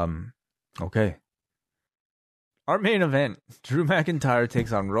 Okay. Our main event, Drew McIntyre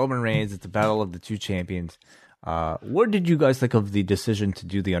takes on Roman Reigns. It's a battle of the two champions. What did you guys think of the decision to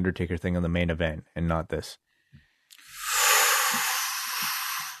do the Undertaker thing in the main event and not this?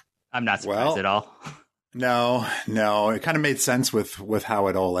 I'm not surprised at all. No, it kind of made sense with how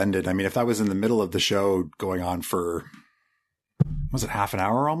it all ended. I mean, if that was in the middle of the show going on for, was it half an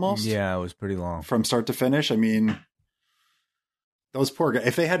hour almost? Yeah, it was pretty long. From start to finish. I mean, those poor guys,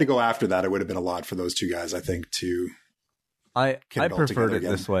 if they had to go after that, it would have been a lot for those two guys, I think, to I preferred it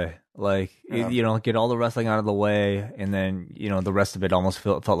this way. Get all the wrestling out of the way, and then, the rest of it almost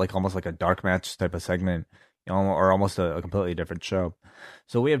felt like a dark match type of segment, or almost a completely different show.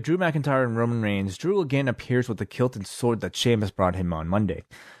 So we have Drew McIntyre and Roman Reigns. Drew again appears with the kilt and sword that Sheamus brought him on Monday.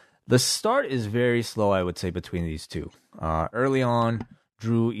 The start is very slow, I would say, between these two. Early on,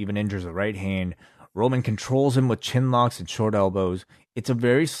 Drew even injures a right hand. Roman controls him with chin locks and short elbows. It's a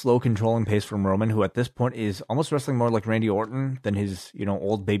very slow controlling pace from Roman, who at this point is almost wrestling more like Randy Orton than his,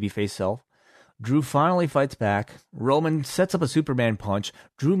 old babyface self. Drew finally fights back. Roman sets up a Superman punch.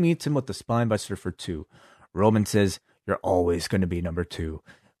 Drew meets him with the spinebuster for 2. Roman says, "You're always going to be number 2,"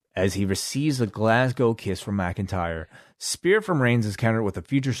 as he receives a Glasgow kiss from McIntyre. Spear from Reigns is countered with a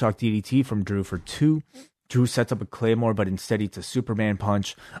Future Shock DDT from Drew for 2. Drew sets up a Claymore, but instead eats a Superman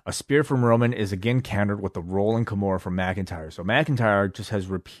punch. A spear from Roman is again countered with a rolling Kimura from McIntyre. So McIntyre just has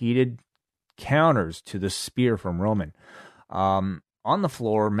repeated counters to the spear from Roman. On the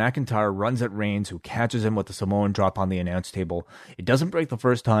floor, McIntyre runs at Reigns, who catches him with the Samoan drop on the announce table. It doesn't break the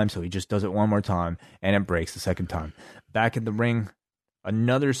first time, so he just does it one more time, and it breaks the second time. Back in the ring,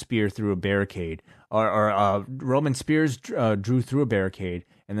 another spear through a barricade. Roman spears Drew through a barricade,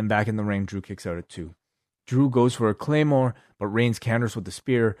 and then back in the ring, Drew kicks out at 2. Drew goes for a Claymore, but Reigns counters with the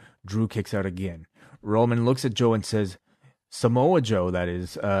spear. Drew kicks out again. Roman looks at Joe and says, Samoa Joe, that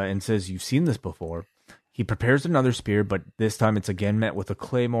is, and says, "You've seen this before." He prepares another spear, but this time it's again met with a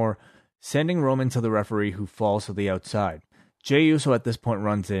Claymore, sending Roman to the referee, who falls to the outside. Jey Uso at this point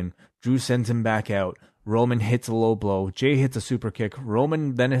runs in. Drew sends him back out. Roman hits a low blow. Jey hits a super kick.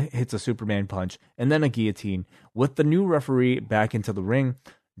 Roman then hits a Superman punch, and then a guillotine. With the new referee back into the ring,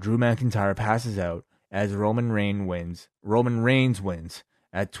 Drew McIntyre passes out as Roman Reigns wins. Roman Reigns wins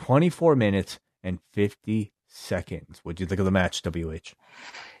at 24 minutes and 50 seconds. What do you think of the match, WH?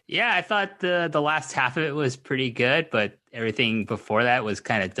 Yeah, I thought the last half of it was pretty good, but everything before that was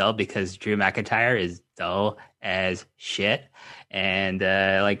kind of dull because Drew McIntyre is dull as shit. And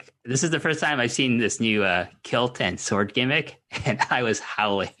this is the first time I've seen this new kilt and sword gimmick, and I was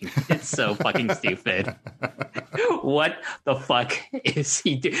howling. It's so fucking stupid. What the fuck is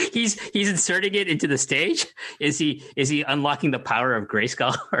he doing? He's inserting it into the stage. Is he unlocking the power of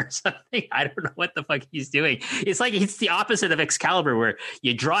Grayskull or something? I don't know what the fuck he's doing. It's like it's the opposite of Excalibur, where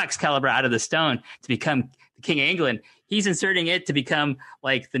you draw Excalibur out of the stone to become the King of England. He's inserting it to become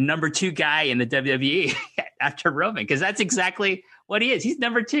like the number 2 guy in the WWE after Roman, because that's exactly what he is. He's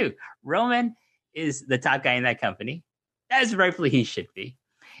number 2. Roman is the top guy in that company, as rightfully he should be.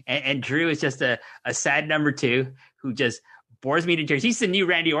 And Drew is just a sad number 2 who just bores me to tears. He's the new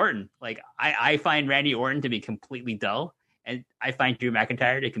Randy Orton. Like, I find Randy Orton to be completely dull, and I find Drew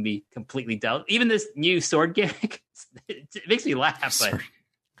McIntyre to can be completely dull. Even this new sword gimmick, it makes me laugh, but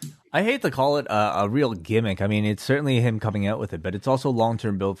I hate to call it a real gimmick. I mean, it's certainly him coming out with it, but it's also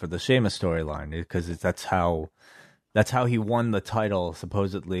long-term build for the Sheamus storyline, because that's how he won the title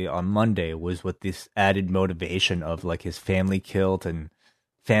supposedly on Monday, was with this added motivation of like his family kilt and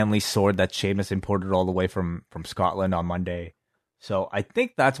family sword that Sheamus imported all the way from Scotland on Monday. So I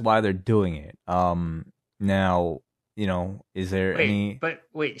think that's why they're doing it. Now, is there any? But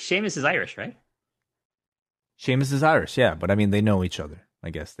wait, Sheamus is Irish, right? Sheamus is Irish, yeah, but I mean, they know each other. I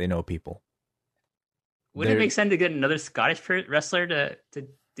guess they know people. Wouldn't it make sense to get another Scottish wrestler to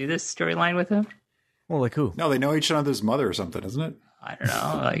do this storyline with him? Well, like who? No, they know each other's mother or something, isn't it? I don't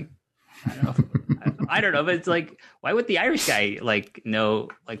know. I don't know. But it's like, why would the Irish guy know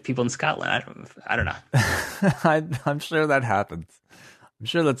people in Scotland? I don't know. I'm sure that happens. I'm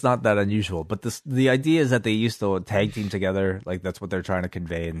sure that's not that unusual. But the idea is that they used to tag team together. Like, that's what they're trying to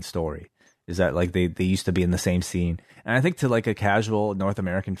convey in the story. Is that like they used to be in the same scene. And I think to like a casual North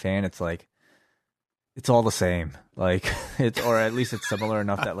American fan, it's like, it's all the same. Like, or at least it's similar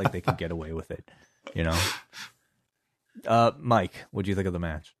enough that like they could get away with it, Mike, what do you think of the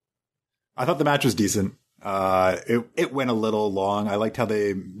match? I thought the match was decent. It went a little long. I liked how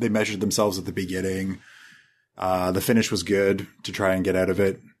they measured themselves at the beginning. The finish was good to try and get out of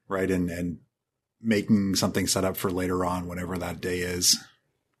it, right? And making something set up for later on, whenever that day is.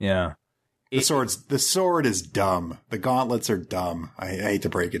 Yeah. The sword is dumb. The gauntlets are dumb. I hate to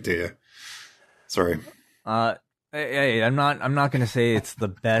break it to you. Sorry. Hey, I'm not going to say it's the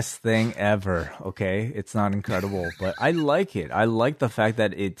best thing ever. Okay, it's not incredible, but I like it. I like the fact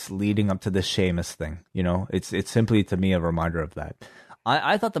that it's leading up to the Sheamus thing. It's simply to me a reminder of that.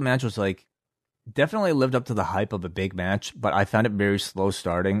 I thought the match was like definitely lived up to the hype of a big match, but I found it very slow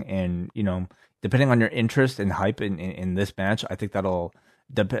starting. And depending on your interest and hype in this match, I think that'll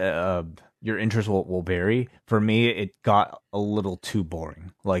your interest will vary. For me, it got a little too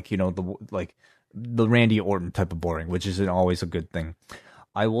boring. The Randy Orton type of boring, which isn't always a good thing.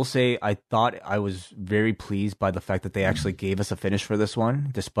 I will say I thought I was very pleased by the fact that they actually gave us a finish for this one,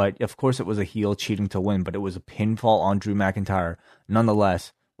 despite, of course, it was a heel cheating to win, but it was a pinfall on Drew McIntyre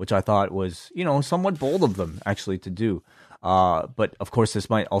nonetheless, which I thought was, somewhat bold of them actually to do. But of course, this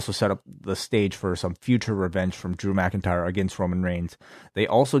might also set up the stage for some future revenge from Drew McIntyre against Roman Reigns. They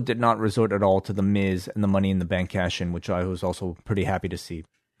also did not resort at all to the Miz and the Money in the Bank cash-in, which I was also pretty happy to see.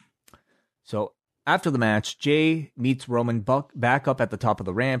 So after the match, Jay meets Roman back up at the top of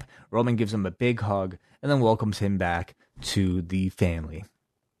the ramp. Roman gives him a big hug and then welcomes him back to the family.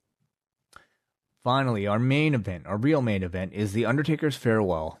 Finally, our real main event, is The Undertaker's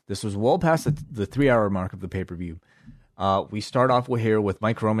farewell. This was well past the 3-hour mark of the pay-per-view. We start off here with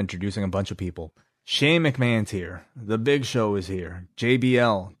Mike Rome introducing a bunch of people. Shane McMahon's here. The Big Show is here.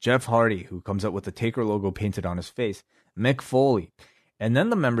 JBL, Jeff Hardy, who comes up with the Taker logo painted on his face, Mick Foley, and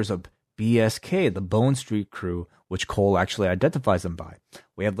then the members of BSK, the Bone Street Crew, which Cole actually identifies them by.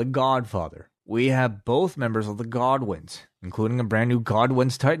 We have the Godfather. We have both members of the Godwins, including a brand new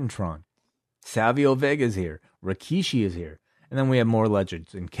Godwins Titantron. Savio Vega's here. Rikishi is here. And then we have more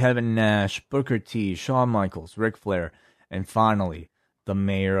legends in Kevin Nash, Booker T, Shawn Michaels, Ric Flair, and finally, the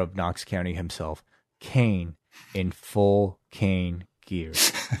mayor of Knox County himself, Kane, in full Kane gear.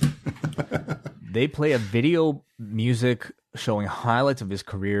 They play a video music showing highlights of his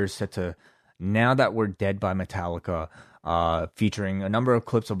career set to Now That We're Dead by Metallica, featuring a number of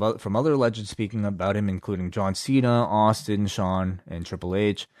clips from other legends speaking about him, including John Cena, Austin, Shawn, and Triple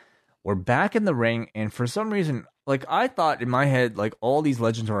H. We're back in the ring, and for some reason, like, I thought in my head, like, all these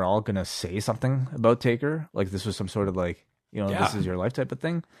legends were all going to say something about Taker. Like, this was some sort of, like, this is your life type of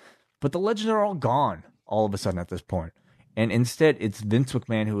thing. But the legends are all gone all of a sudden at this point. And instead, it's Vince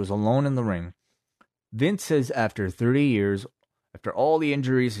McMahon who is alone in the ring. Vince says after 30 years, after all the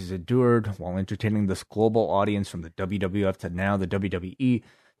injuries he's endured while entertaining this global audience from the WWF to now the WWE,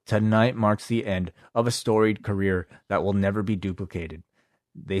 tonight marks the end of a storied career that will never be duplicated.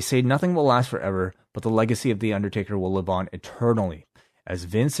 They say nothing will last forever, but the legacy of The Undertaker will live on eternally, as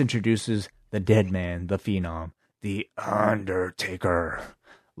Vince introduces the dead man, the Phenom, The Undertaker.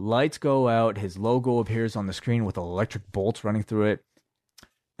 Lights go out, his logo appears on the screen with electric bolts running through it,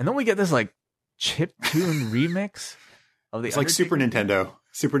 and then we get this, like, chiptune remix of the It's Undertaker. Like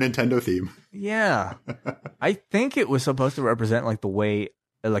Super Nintendo theme. Yeah. I think it was supposed to represent, like, the way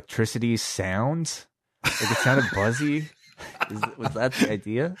electricity sounds. Like, it sounded buzzy. Was that the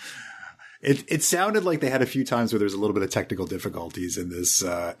idea? It sounded like they had a few times where there was a little bit of technical difficulties in this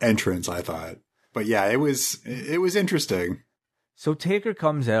entrance, I thought. But yeah, it was interesting. So Taker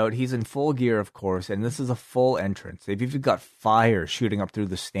comes out. He's in full gear, of course, and this is a full entrance. They've even got fire shooting up through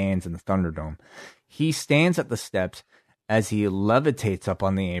the stands in the Thunderdome. He stands at the steps as he levitates up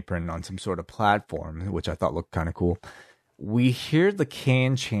on the apron on some sort of platform, which I thought looked kind of cool. We hear the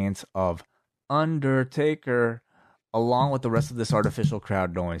can chants of Undertaker, along with the rest of this artificial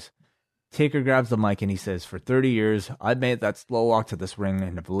crowd noise. Taker grabs the mic and he says, "For 30 years, I've made that slow walk to this ring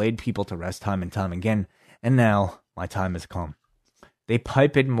and have laid people to rest time and time again, and now my time has come." They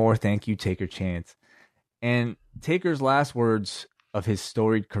pipe in more "Thank You, Taker" chants, and Taker's last words of his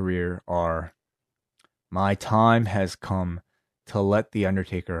storied career are, "My time has come to let The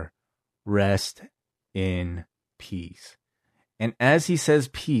Undertaker rest in peace." And as he says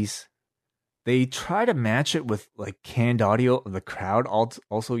peace, they try to match it with, like, canned audio of the crowd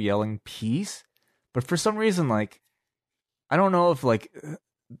also yelling peace. But for some reason, like, I don't know if, like,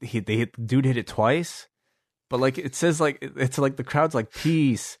 dude hit it twice, but, like, it says, like, it's like the crowd's like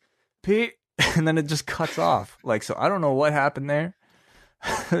peace, and then it just cuts off. Like, so I don't know what happened there.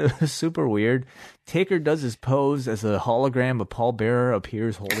 It was super weird. Taker does his pose as a hologram of Paul Bearer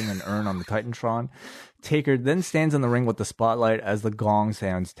appears holding an urn on the Titantron. Taker then stands in the ring with the spotlight as the gong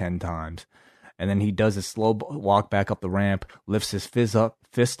sounds 10 times. And then he does a slow walk back up the ramp, lifts his fist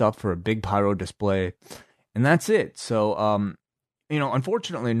up for a big pyro display. And that's it. So,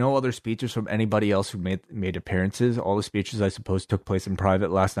 unfortunately, no other speeches from anybody else who made appearances. All the speeches, I suppose, took place in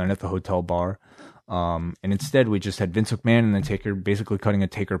private last night at the hotel bar. And instead, we just had Vince McMahon and then Taker basically cutting a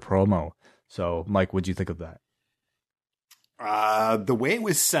Taker promo. So, Mike, what'd you think of that? The way it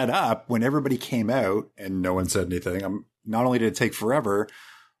was set up, when everybody came out and no one said anything, not only did it take forever,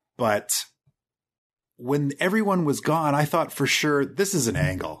 but when everyone was gone, I thought for sure this is an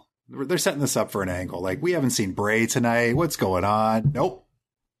angle. They're setting this up for an angle. Like, we haven't seen Bray tonight. What's going on? Nope.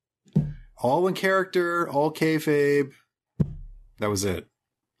 All in character, all kayfabe. That was it.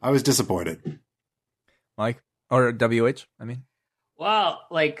 I was disappointed. Mike? Or WH, I mean? Well,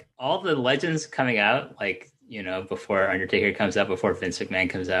 like, all the legends coming out, like, before Undertaker comes out, before Vince McMahon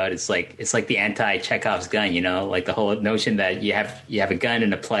comes out, it's like the anti-Chekhov's gun, like the whole notion that you have a gun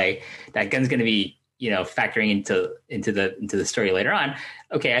in a play. That gun's going to be, factoring into the story later on.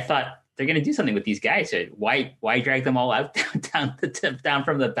 Okay, I thought they're going to do something with these guys. So why drag them all out down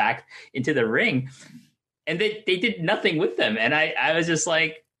from the back into the ring? and they did nothing with them. And I was just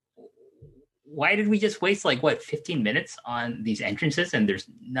like, why did we just waste 15 minutes on these entrances and there's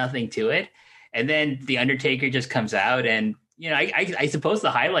nothing to it? And then the Undertaker just comes out, and I suppose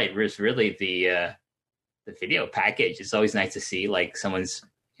the highlight was really the video package. It's always nice to see someone's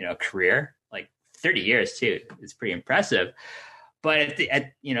career, 30 years too. It's pretty impressive. But at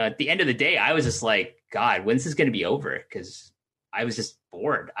the end of the day, I was just like, God, when's this going to be over? Because I was just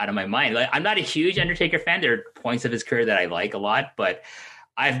bored out of my mind. I'm not a huge Undertaker fan. There are points of his career that I like a lot, but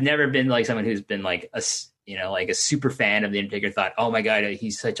I've never been someone who's been a super fan of the Undertaker. Thought, oh my God,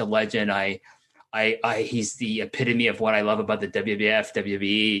 he's such a legend. He's the epitome of what I love about the WWF,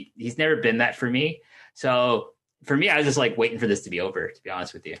 WWE. He's never been that for me. So for me, I was just waiting for this to be over, to be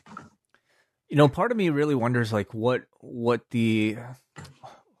honest with you. Part of me really wonders what the,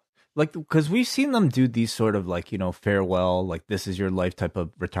 because we've seen them do these sort of farewell, this is your life type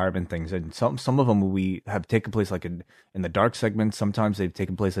of retirement things. And some of them we have taken place in the dark segments. Sometimes they've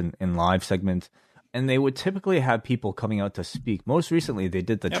taken place in live segments, and they would typically have people coming out to speak. Most recently they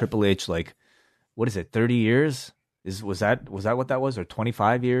did the Triple H, what is it, 30 years? Was that what that was? Or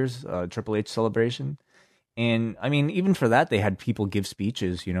 25 years Triple H celebration? And I mean, even for that, they had people give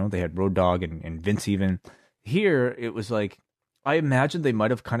speeches, they had Road Dogg and Vince even. Here, it was I imagine they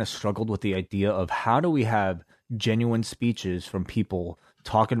might have kind of struggled with the idea of how do we have genuine speeches from people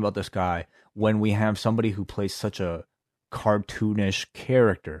talking about this guy when we have somebody who plays such a cartoonish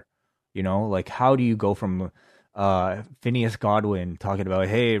character, how do you go from Phineas Godwin talking about,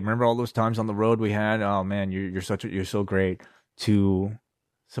 hey, remember all those times on the road we had? Oh man, you're so great, to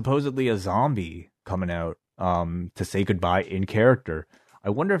supposedly a zombie coming out to say goodbye in character. I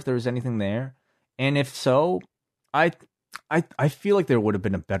wonder if there was anything there, and if so, I feel like there would have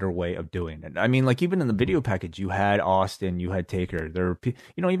been a better way of doing it. I mean, even in the video package, you had Austin, you had Taker, there were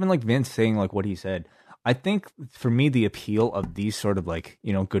even Vince saying what he said. I think for me, the appeal of these sort of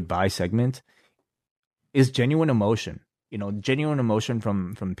goodbye segment is genuine emotion. Genuine emotion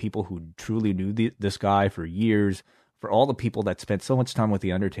from people who truly knew this guy for years, for all the people that spent so much time with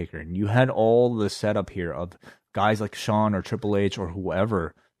The Undertaker. And you had all the setup here of guys like Shawn or Triple H or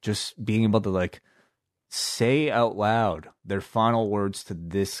whoever just being able to say out loud their final words to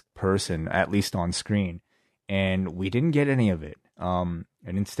this person, at least on screen. And we didn't get any of it. And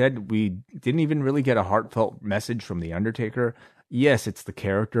instead, we didn't even really get a heartfelt message from The Undertaker. Yes, it's the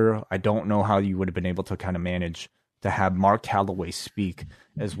character. I don't know how you would have been able to kind of manage to have Mark Calloway speak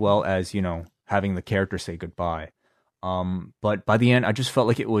as well as, having the character say goodbye. But by the end, I just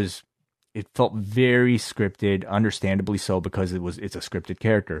felt it felt very scripted, understandably so, because it's a scripted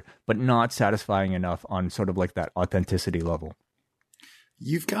character, but not satisfying enough on sort of that authenticity level.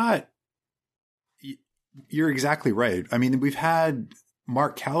 You're exactly right. I mean, we've had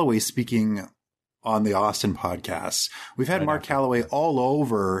Mark Calloway speaking on the Austin podcast. We've had Mark Calloway all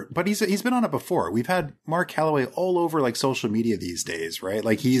over, but he's been on it before. We've had Mark Calloway all over social media these days, right?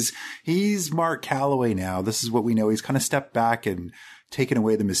 He's Mark Calloway now. This is what we know. He's kind of stepped back and taken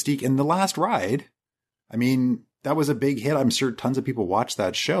away the mystique. And The Last Ride, I mean, that was a big hit. I'm sure tons of people watched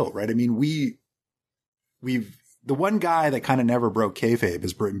that show, right? I mean, the one guy that kind of never broke kayfabe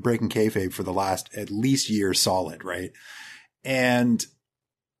has been breaking kayfabe for the last at least year solid, right? And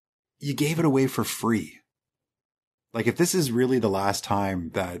you gave it away for free. If this is really the last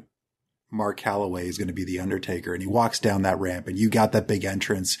time that Mark Calloway is going to be The Undertaker and he walks down that ramp and you got that big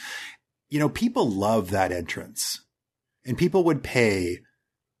entrance, people love that entrance, and people would pay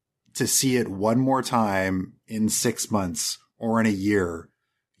to see it one more time in 6 months or in a year,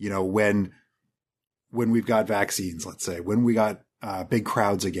 when we've got vaccines, let's say, when we got big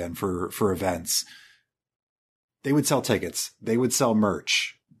crowds again for events. They would sell tickets. They would sell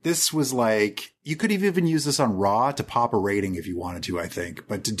merch. This was you could have even used this on Raw to pop a rating if you wanted to, I think.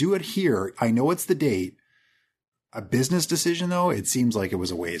 But to do it here, I know it's the date. A business decision, though, it seems like it was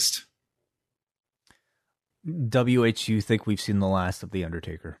a waste. WH, you think we've seen the last of The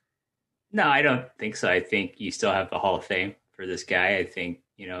Undertaker? No, I don't think so. I think you still have the Hall of Fame for this guy. I think,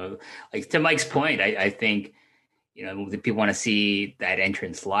 to Mike's point, I think, the people want to see that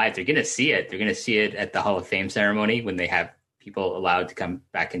entrance live. They're going to see it. They're going to see it at the Hall of Fame ceremony when they have people allowed to come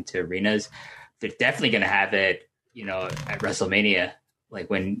back into arenas. They're definitely going to have it, at WrestleMania.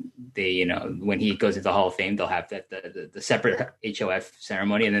 When they, when he goes into the Hall of Fame, they'll have the separate HOF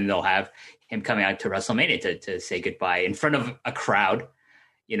ceremony, and then they'll have him coming out to WrestleMania to say goodbye in front of a crowd.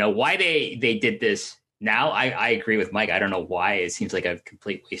 Why they did this now, I agree with Mike. I don't know why. It seems like a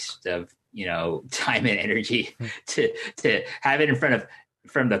complete waste of, time and energy to have it in front of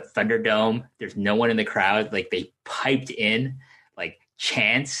the Thunderdome. There's no one in the crowd. They piped in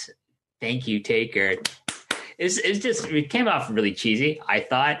chants, "Thank you, Taker." it came off really cheesy, I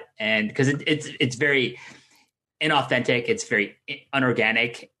thought, and because it's very inauthentic, it's very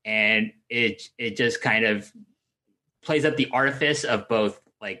unorganic, and it just kind of plays up the artifice of both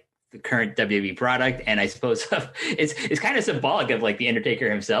like the current WWE product, and I suppose it's kind of symbolic of like the Undertaker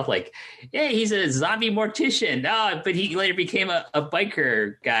himself. Like, yeah, he's a zombie mortician, but he later became a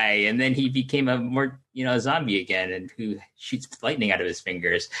biker guy, and then he became a more zombie again, and who shoots lightning out of his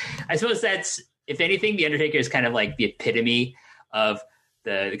fingers. I suppose that's, if anything, the Undertaker is kind of like the epitome of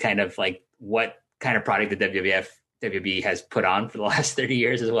the kind of like what kind of product the WWE has put on for the last 30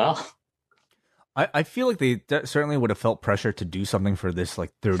 years as well. I feel like they certainly would have felt pressure to do something for this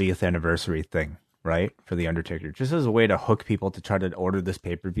like 30th anniversary thing, right? For the Undertaker, just as a way to hook people to try to order this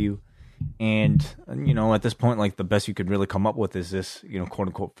pay-per-view. And at this point, like the best you could really come up with is this, quote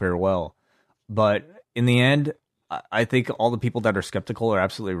unquote farewell. But in the end, I think all the people that are skeptical are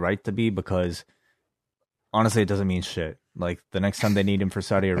absolutely right to be, because honestly, it doesn't mean shit. Like the next time they need him for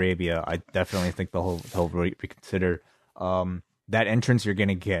Saudi Arabia, I definitely think they'll reconsider. That entrance you're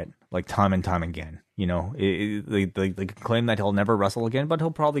gonna get like time and time again. They can claim that he'll never wrestle again, but he'll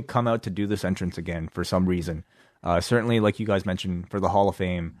probably come out to do this entrance again for some reason. Certainly, like you guys mentioned, for the Hall of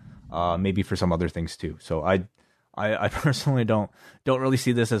Fame, maybe for some other things too. So I personally don't really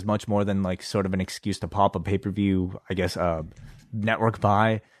see this as much more than like sort of an excuse to pop a pay-per-view, I guess, network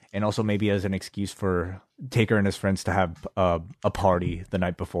buy, and also maybe as an excuse for Taker and his friends to have a party the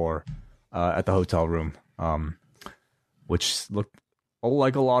night before at the hotel room, which looked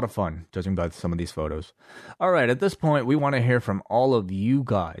like a lot of fun, judging by some of these photos. All right, at this point, we want to hear from all of you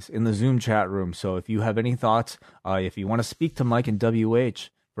guys in the Zoom chat room. So if you have any thoughts, if you want to speak to Mike and WH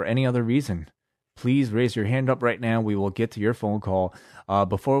for any other reason, please raise your hand up right now. We will get to your phone call.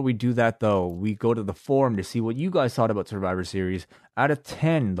 Before we do that, though, we go to the forum to see what you guys thought about Survivor Series. Out of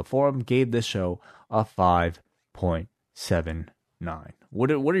 10, the forum gave this show a 5.79.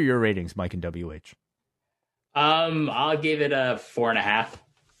 What are your ratings, Mike and WH? I'll give it a 4.5.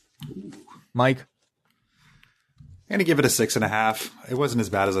 Mike? I'm going to give it a 6.5. It wasn't as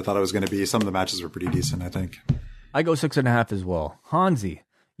bad as I thought it was going to be. Some of the matches were pretty decent, I think. I go 6.5 as well. Hansi,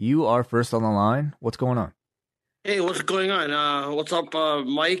 you are first on the line. What's going on? Hey, what's going on? What's up,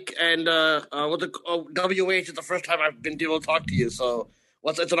 Mike? And WH, it's the first time I've been able to talk to you, so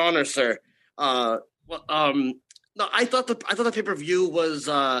it's an honor, sir. No, I thought the pay-per-view was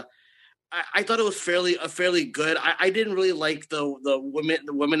I thought it was fairly good. I didn't really like the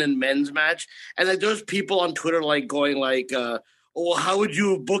women and men's match, and like there's people on Twitter like going like, well, how would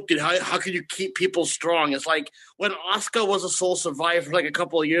you have booked it? How could you keep people strong? It's like when Asuka was a sole survivor like a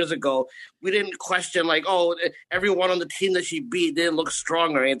couple of years ago, we didn't question like, oh, everyone on the team that she beat didn't look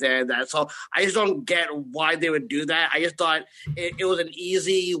strong or anything like that. So I just don't get why they would do that. I just thought it was an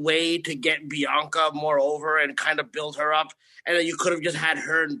easy way to get Bianca more over and kind of build her up. And then you could have just had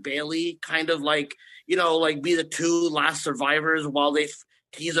her and Bayley kind of like, like be the two last survivors while they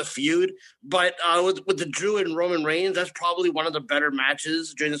tease a feud. But with the Drew and Roman Reigns, that's probably one of the better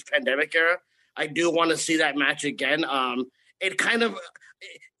matches during this pandemic era. I do want to see that match again.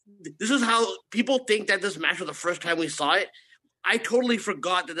 This is how people think that this match was the first time we saw it. I totally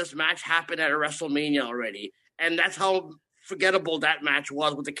forgot that this match happened at a WrestleMania already. And that's how forgettable that match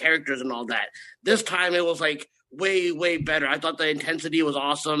was with the characters and all that. This time it was like way, way better. I thought the intensity was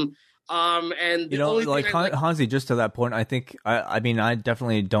awesome. And the only like Hansi, just to that point, I think I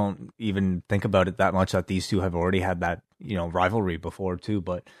definitely don't even think about it that much that these two have already had that rivalry before too.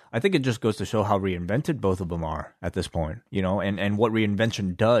 But I think it just goes to show how reinvented both of them are at this point, and what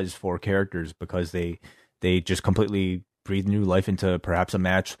reinvention does for characters, because they just completely breathe new life into perhaps a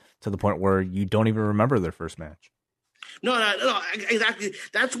match to the point where you don't even remember their first match. No, exactly.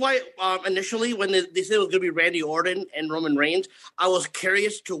 That's why initially when they said it was going to be Randy Orton and Roman Reigns, I was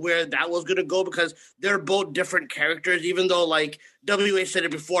curious to where that was going to go, because they're both different characters, even though like WH said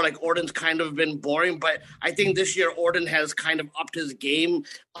it before, like Orton's kind of been boring, but I think this year Orton has kind of upped his game.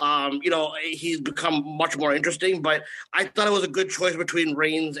 He's become much more interesting, but I thought it was a good choice between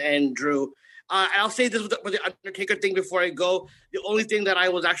Reigns and Drew. I'll say this with the Undertaker thing before I go. The only thing that I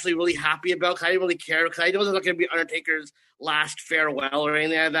was actually really happy about, because I didn't really care, because I know it's not going to be Undertaker's last farewell or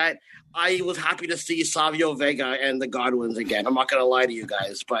anything like that. I was happy to see Savio Vega and the Godwins again. I'm not going to lie to you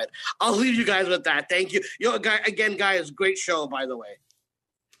guys, but I'll leave you guys with that. Thank you. Guys, great show, by the way.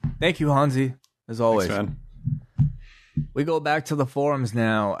 Thank you, Hansi, as always. Thanks, man. We go back to the forums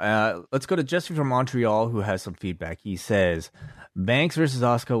now. Let's go to Jesse from Montreal, who has some feedback. He says, Banks versus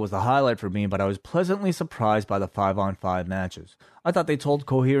Asuka was the highlight for me, but I was pleasantly surprised by the 5-on-5 matches. I thought they told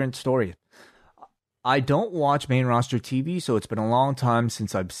coherent stories. I don't watch main roster TV, so it's been a long time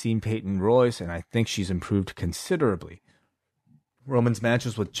since I've seen Peyton Royce, and I think she's improved considerably. Roman's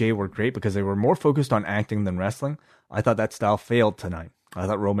matches with Jay were great because they were more focused on acting than wrestling. I thought that style failed tonight. I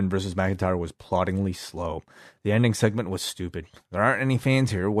thought Roman versus McIntyre was ploddingly slow. The ending segment was stupid. There aren't any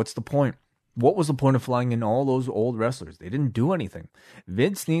fans here. What's the point? What was the point of flying in all those old wrestlers? They didn't do anything.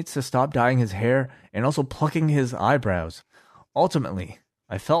 Vince needs to stop dyeing his hair and also plucking his eyebrows. Ultimately,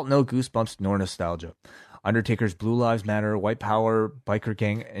 I felt no goosebumps nor nostalgia. Undertaker's Blue Lives Matter, White Power, Biker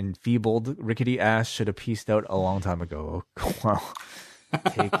Gang, enfeebled, rickety ass should have pieced out a long time ago. Wow.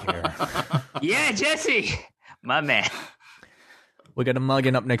 Take care. Yeah, Jesse, my man. We got a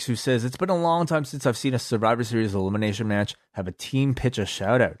muggin up next who says, it's been a long time since I've seen a Survivor Series elimination match have a team pitch a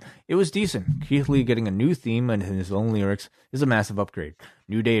shout-out. It was decent. Keith Lee getting a new theme and his own lyrics is a massive upgrade.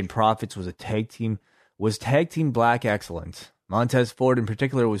 New Day and Profits was tag team black excellence. Montez Ford in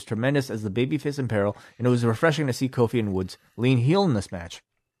particular was tremendous as the babyface in peril, and it was refreshing to see Kofi and Woods lean heel in this match.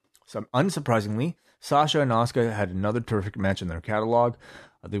 Unsurprisingly, Sasha and Asuka had another terrific match in their catalog.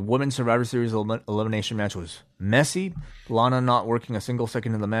 The Women's Survivor Series elimination match was messy. Lana not working a single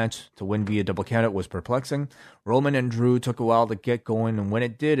second in the match to win via double countout was perplexing. Roman and Drew took a while to get going, and when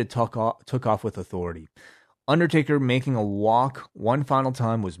it did, it took off with authority. Undertaker making a walk one final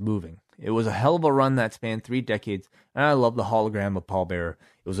time was moving. It was a hell of a run that spanned 3 decades, and I love the hologram of Paul Bearer.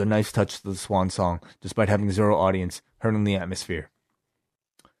 It was a nice touch to the swan song, despite having zero audience, hurting the atmosphere.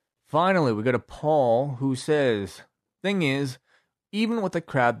 Finally, we got a Paul who says, thing is, even with the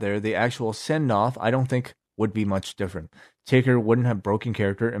crowd there, the actual send-off, I don't think, would be much different. Taker wouldn't have broken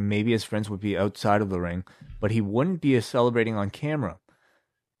character, and maybe his friends would be outside of the ring, but he wouldn't be celebrating on camera.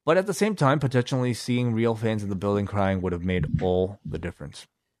 But at the same time, potentially seeing real fans in the building crying would have made all the difference.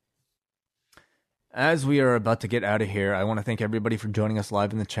 As we are about to get out of here, I want to thank everybody for joining us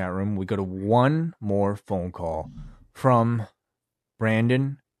live in the chat room. We go to one more phone call from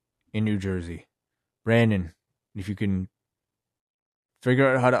Brandon in New Jersey. Brandon, if you can figure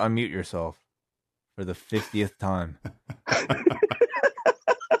out how to unmute yourself for the 50th time.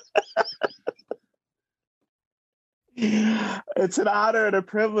 It's an honor and a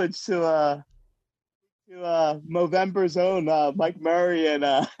privilege to Movember's own Mike Murray and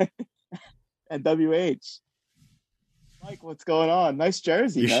WH. Mike, what's going on? Nice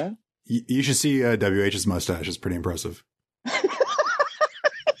jersey, man. You should see WH's mustache. It's pretty impressive.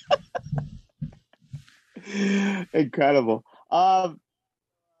 Incredible.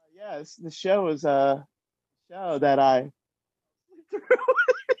 Yes, the show is a show that I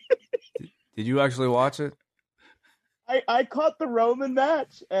Did you actually watch it? I caught the Roman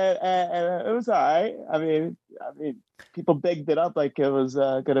match and it was all right. I mean, people bigged it up like it was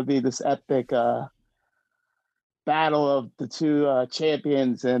going to be this epic battle of the two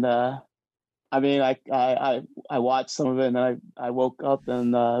champions, and I watched some of it, and I woke up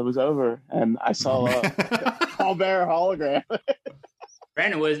and it was over, and I saw a Paul Bearer hologram.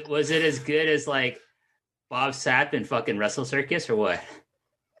 Brandon, was it as good as like Bob Sapp in fucking Wrestle Circus or what?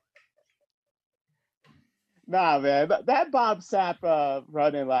 Nah, man, that Bob Sapp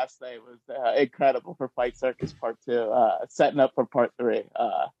run-in last night was incredible for Fight Circus Part 2, setting up for Part 3.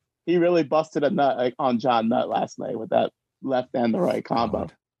 He really busted a nut on John Nutt last night with that left and the right combo.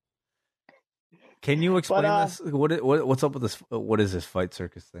 Can you explain this? What's up with this? What is this Fight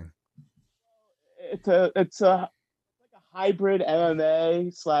Circus thing? It's like a hybrid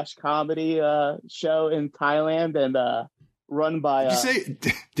MMA / comedy show in Thailand, and run by.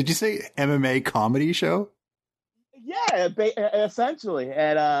 Did you say MMA comedy show? Yeah, essentially,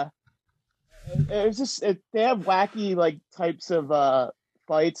 and it's just they have wacky like types of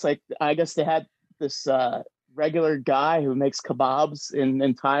fights. Like I guess they had this regular guy who makes kebabs in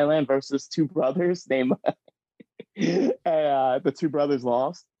Thailand versus two brothers named the two brothers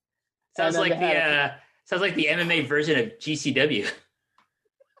lost. Sounds like the MMA version of GCW.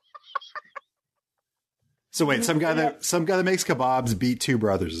 So wait, some guy that makes kebabs beat two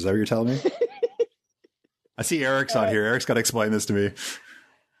brothers. Is that what you're telling me? I see Eric's on here. Eric's got to explain this to me.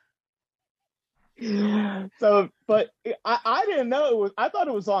 So, but I didn't know it was. I thought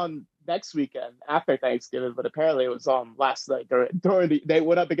it was on next weekend after Thanksgiving, but apparently it was on last night during they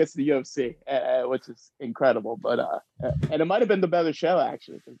went up against the UFC, which is incredible. But and it might have been the better show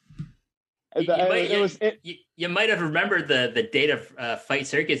actually. You might have remembered the date of Fight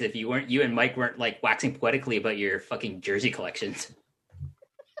Circus if you and Mike weren't like waxing poetically about your fucking jersey collections.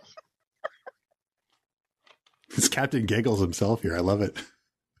 It's Captain Giggles himself here. I love it.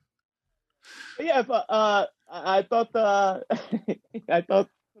 Yeah, but I thought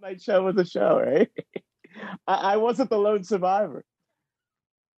tonight's show was a show, right? I wasn't the lone survivor.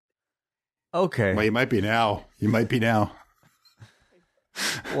 Okay. Well, you might be now.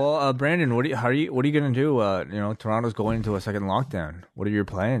 Well, Brandon, what are you going to do? Toronto's going into a second lockdown. What are your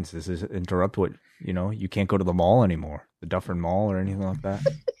plans? Does this interrupt what, you can't go to the mall anymore, the Dufferin Mall or anything like that?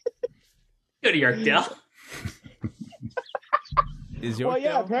 Go to Yorkdale. Is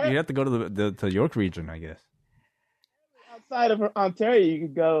Yorkdale? You have to go to the York region, I guess. Outside of Ontario, you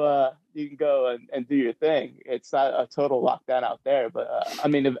can go and do your thing. It's not a total lockdown out there, but I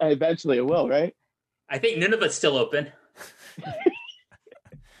mean, eventually it will, right? I think Nunavut's still open.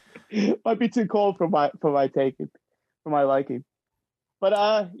 Might be too cold for my liking.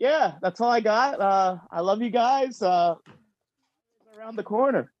 But yeah, that's all I got. I love you guys. Around the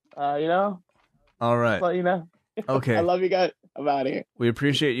corner, All right. But Okay. I love you guys. I'm out of here. We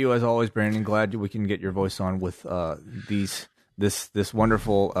appreciate you as always, Brandon. Glad we can get your voice on with this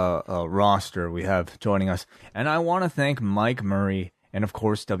wonderful roster we have joining us. And I want to thank Mike Murray and of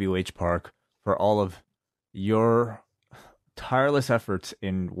course WH Park for all of your tireless efforts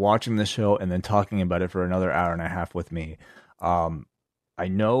in watching the show and then talking about it for another hour and a half with me. I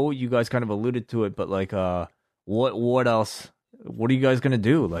know you guys kind of alluded to it, but like, what else? What are you guys gonna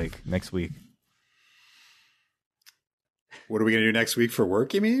do like next week? What are we gonna do next week for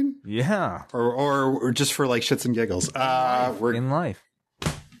work? You mean? Yeah, or just for like shits and giggles? We're in life.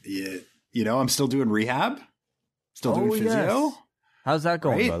 Yeah, I'm still doing rehab. Still doing physio. Yes. How's that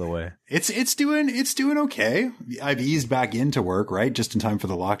going, right? By the way? It's doing okay. I've eased back into work, right, just in time for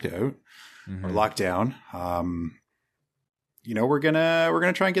the lockdown or lockdown. We're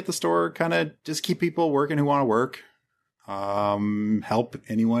gonna try and get the store kind of just keep people working who want to work. Help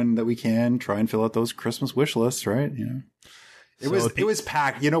anyone that we can. Try and fill out those Christmas wish lists, right? It was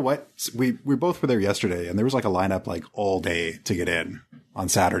packed. You know what? We both were there yesterday, and there was like a lineup like all day to get in on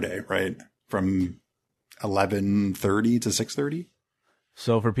Saturday, right, from 11:30 to 6:30.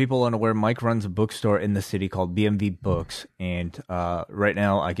 So for people unaware, Mike runs a bookstore in the city called BMV Books, and right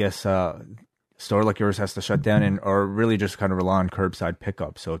now, I guess a store like yours has to shut down or really just kind of rely on curbside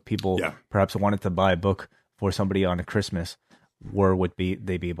pickup. So if people perhaps wanted to buy a book for somebody on a Christmas, where would they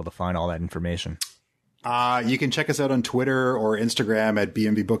be able to find all that information? You can check us out on Twitter or Instagram at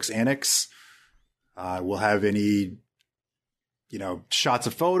BMV Books Annex. We'll have any shots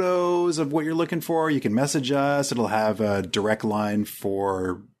of photos of what you're looking for. You can message us. It'll have a direct line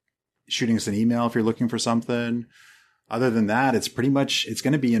for shooting us an email if you're looking for something. Other than that, it's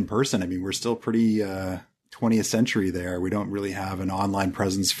going to be in person. I mean, we're still pretty 20th century there. We don't really have an online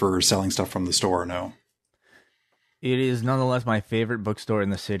presence for selling stuff from the store, no. It is nonetheless my favorite bookstore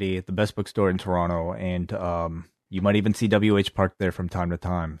in the city, the best bookstore in Toronto, and you might even see WH Park there from time to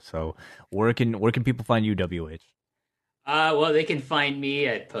time. So where can people find you, WH? Well, they can find me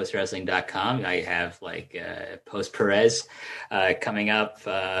at postwrestling.com. I have Post Perez coming up.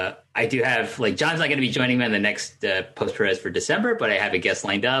 I do have John's not going to be joining me on the next Post Perez for December, but I have a guest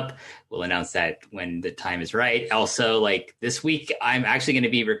lined up. We'll announce that when the time is right. Also, this week, I'm actually going to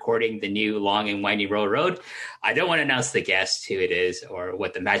be recording the new Long and Winding Road. I don't want to announce the guest, who it is, or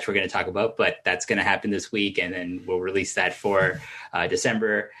what the match we're going to talk about, but that's going to happen this week, and then we'll release that for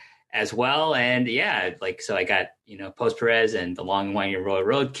December as well. And yeah, so I got, Post Perez and the Long and Winding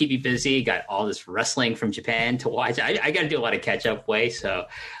Road keep me busy. Got all this wrestling from Japan to watch. I got to do a lot of catch up way. So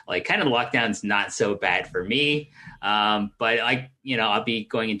kind of the lockdown's not so bad for me. But I'll be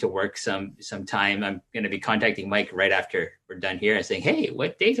going into work sometime. I'm going to be contacting Mike right after we're done here and saying, hey,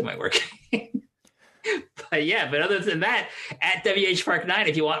 what days am I working? But other than that, at WH Park 9,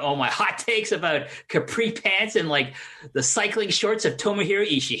 if you want all my hot takes about capri pants and the cycling shorts of Tomohiro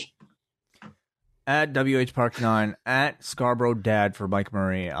Ishii. At WH Park 9, at Scarborough Dad for Mike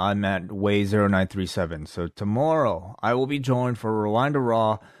Murray. I'm at Way0937. So tomorrow I will be joined for Rewind to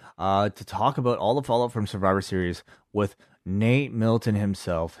Raw to talk about all the fallout from Survivor Series with Nate Milton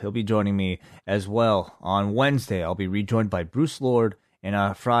himself. He'll be joining me as well. On Wednesday, I'll be rejoined by Bruce Lord,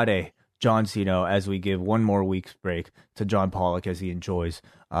 and Friday, John Cena, as we give one more week's break to John Pollock as he enjoys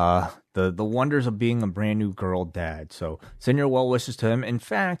the wonders of being a brand new girl dad. So send your well wishes to him. In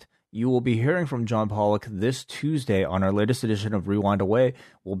fact, you will be hearing from John Pollock this Tuesday on our latest edition of Rewind Away.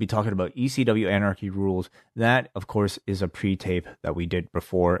 We'll be talking about ECW Anarchy Rules. That, of course, is a pre-tape that we did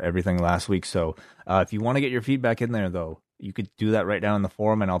before everything last week. So if you want to get your feedback in there, though, you could do that right down in the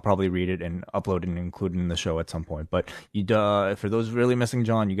forum, and I'll probably read it and upload it and include it in the show at some point. But for those really missing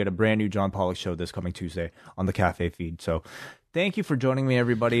John, you get a brand new John Pollock show this coming Tuesday on the Cafe feed. So thank you for joining me,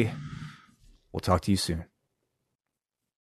 everybody. We'll talk to you soon.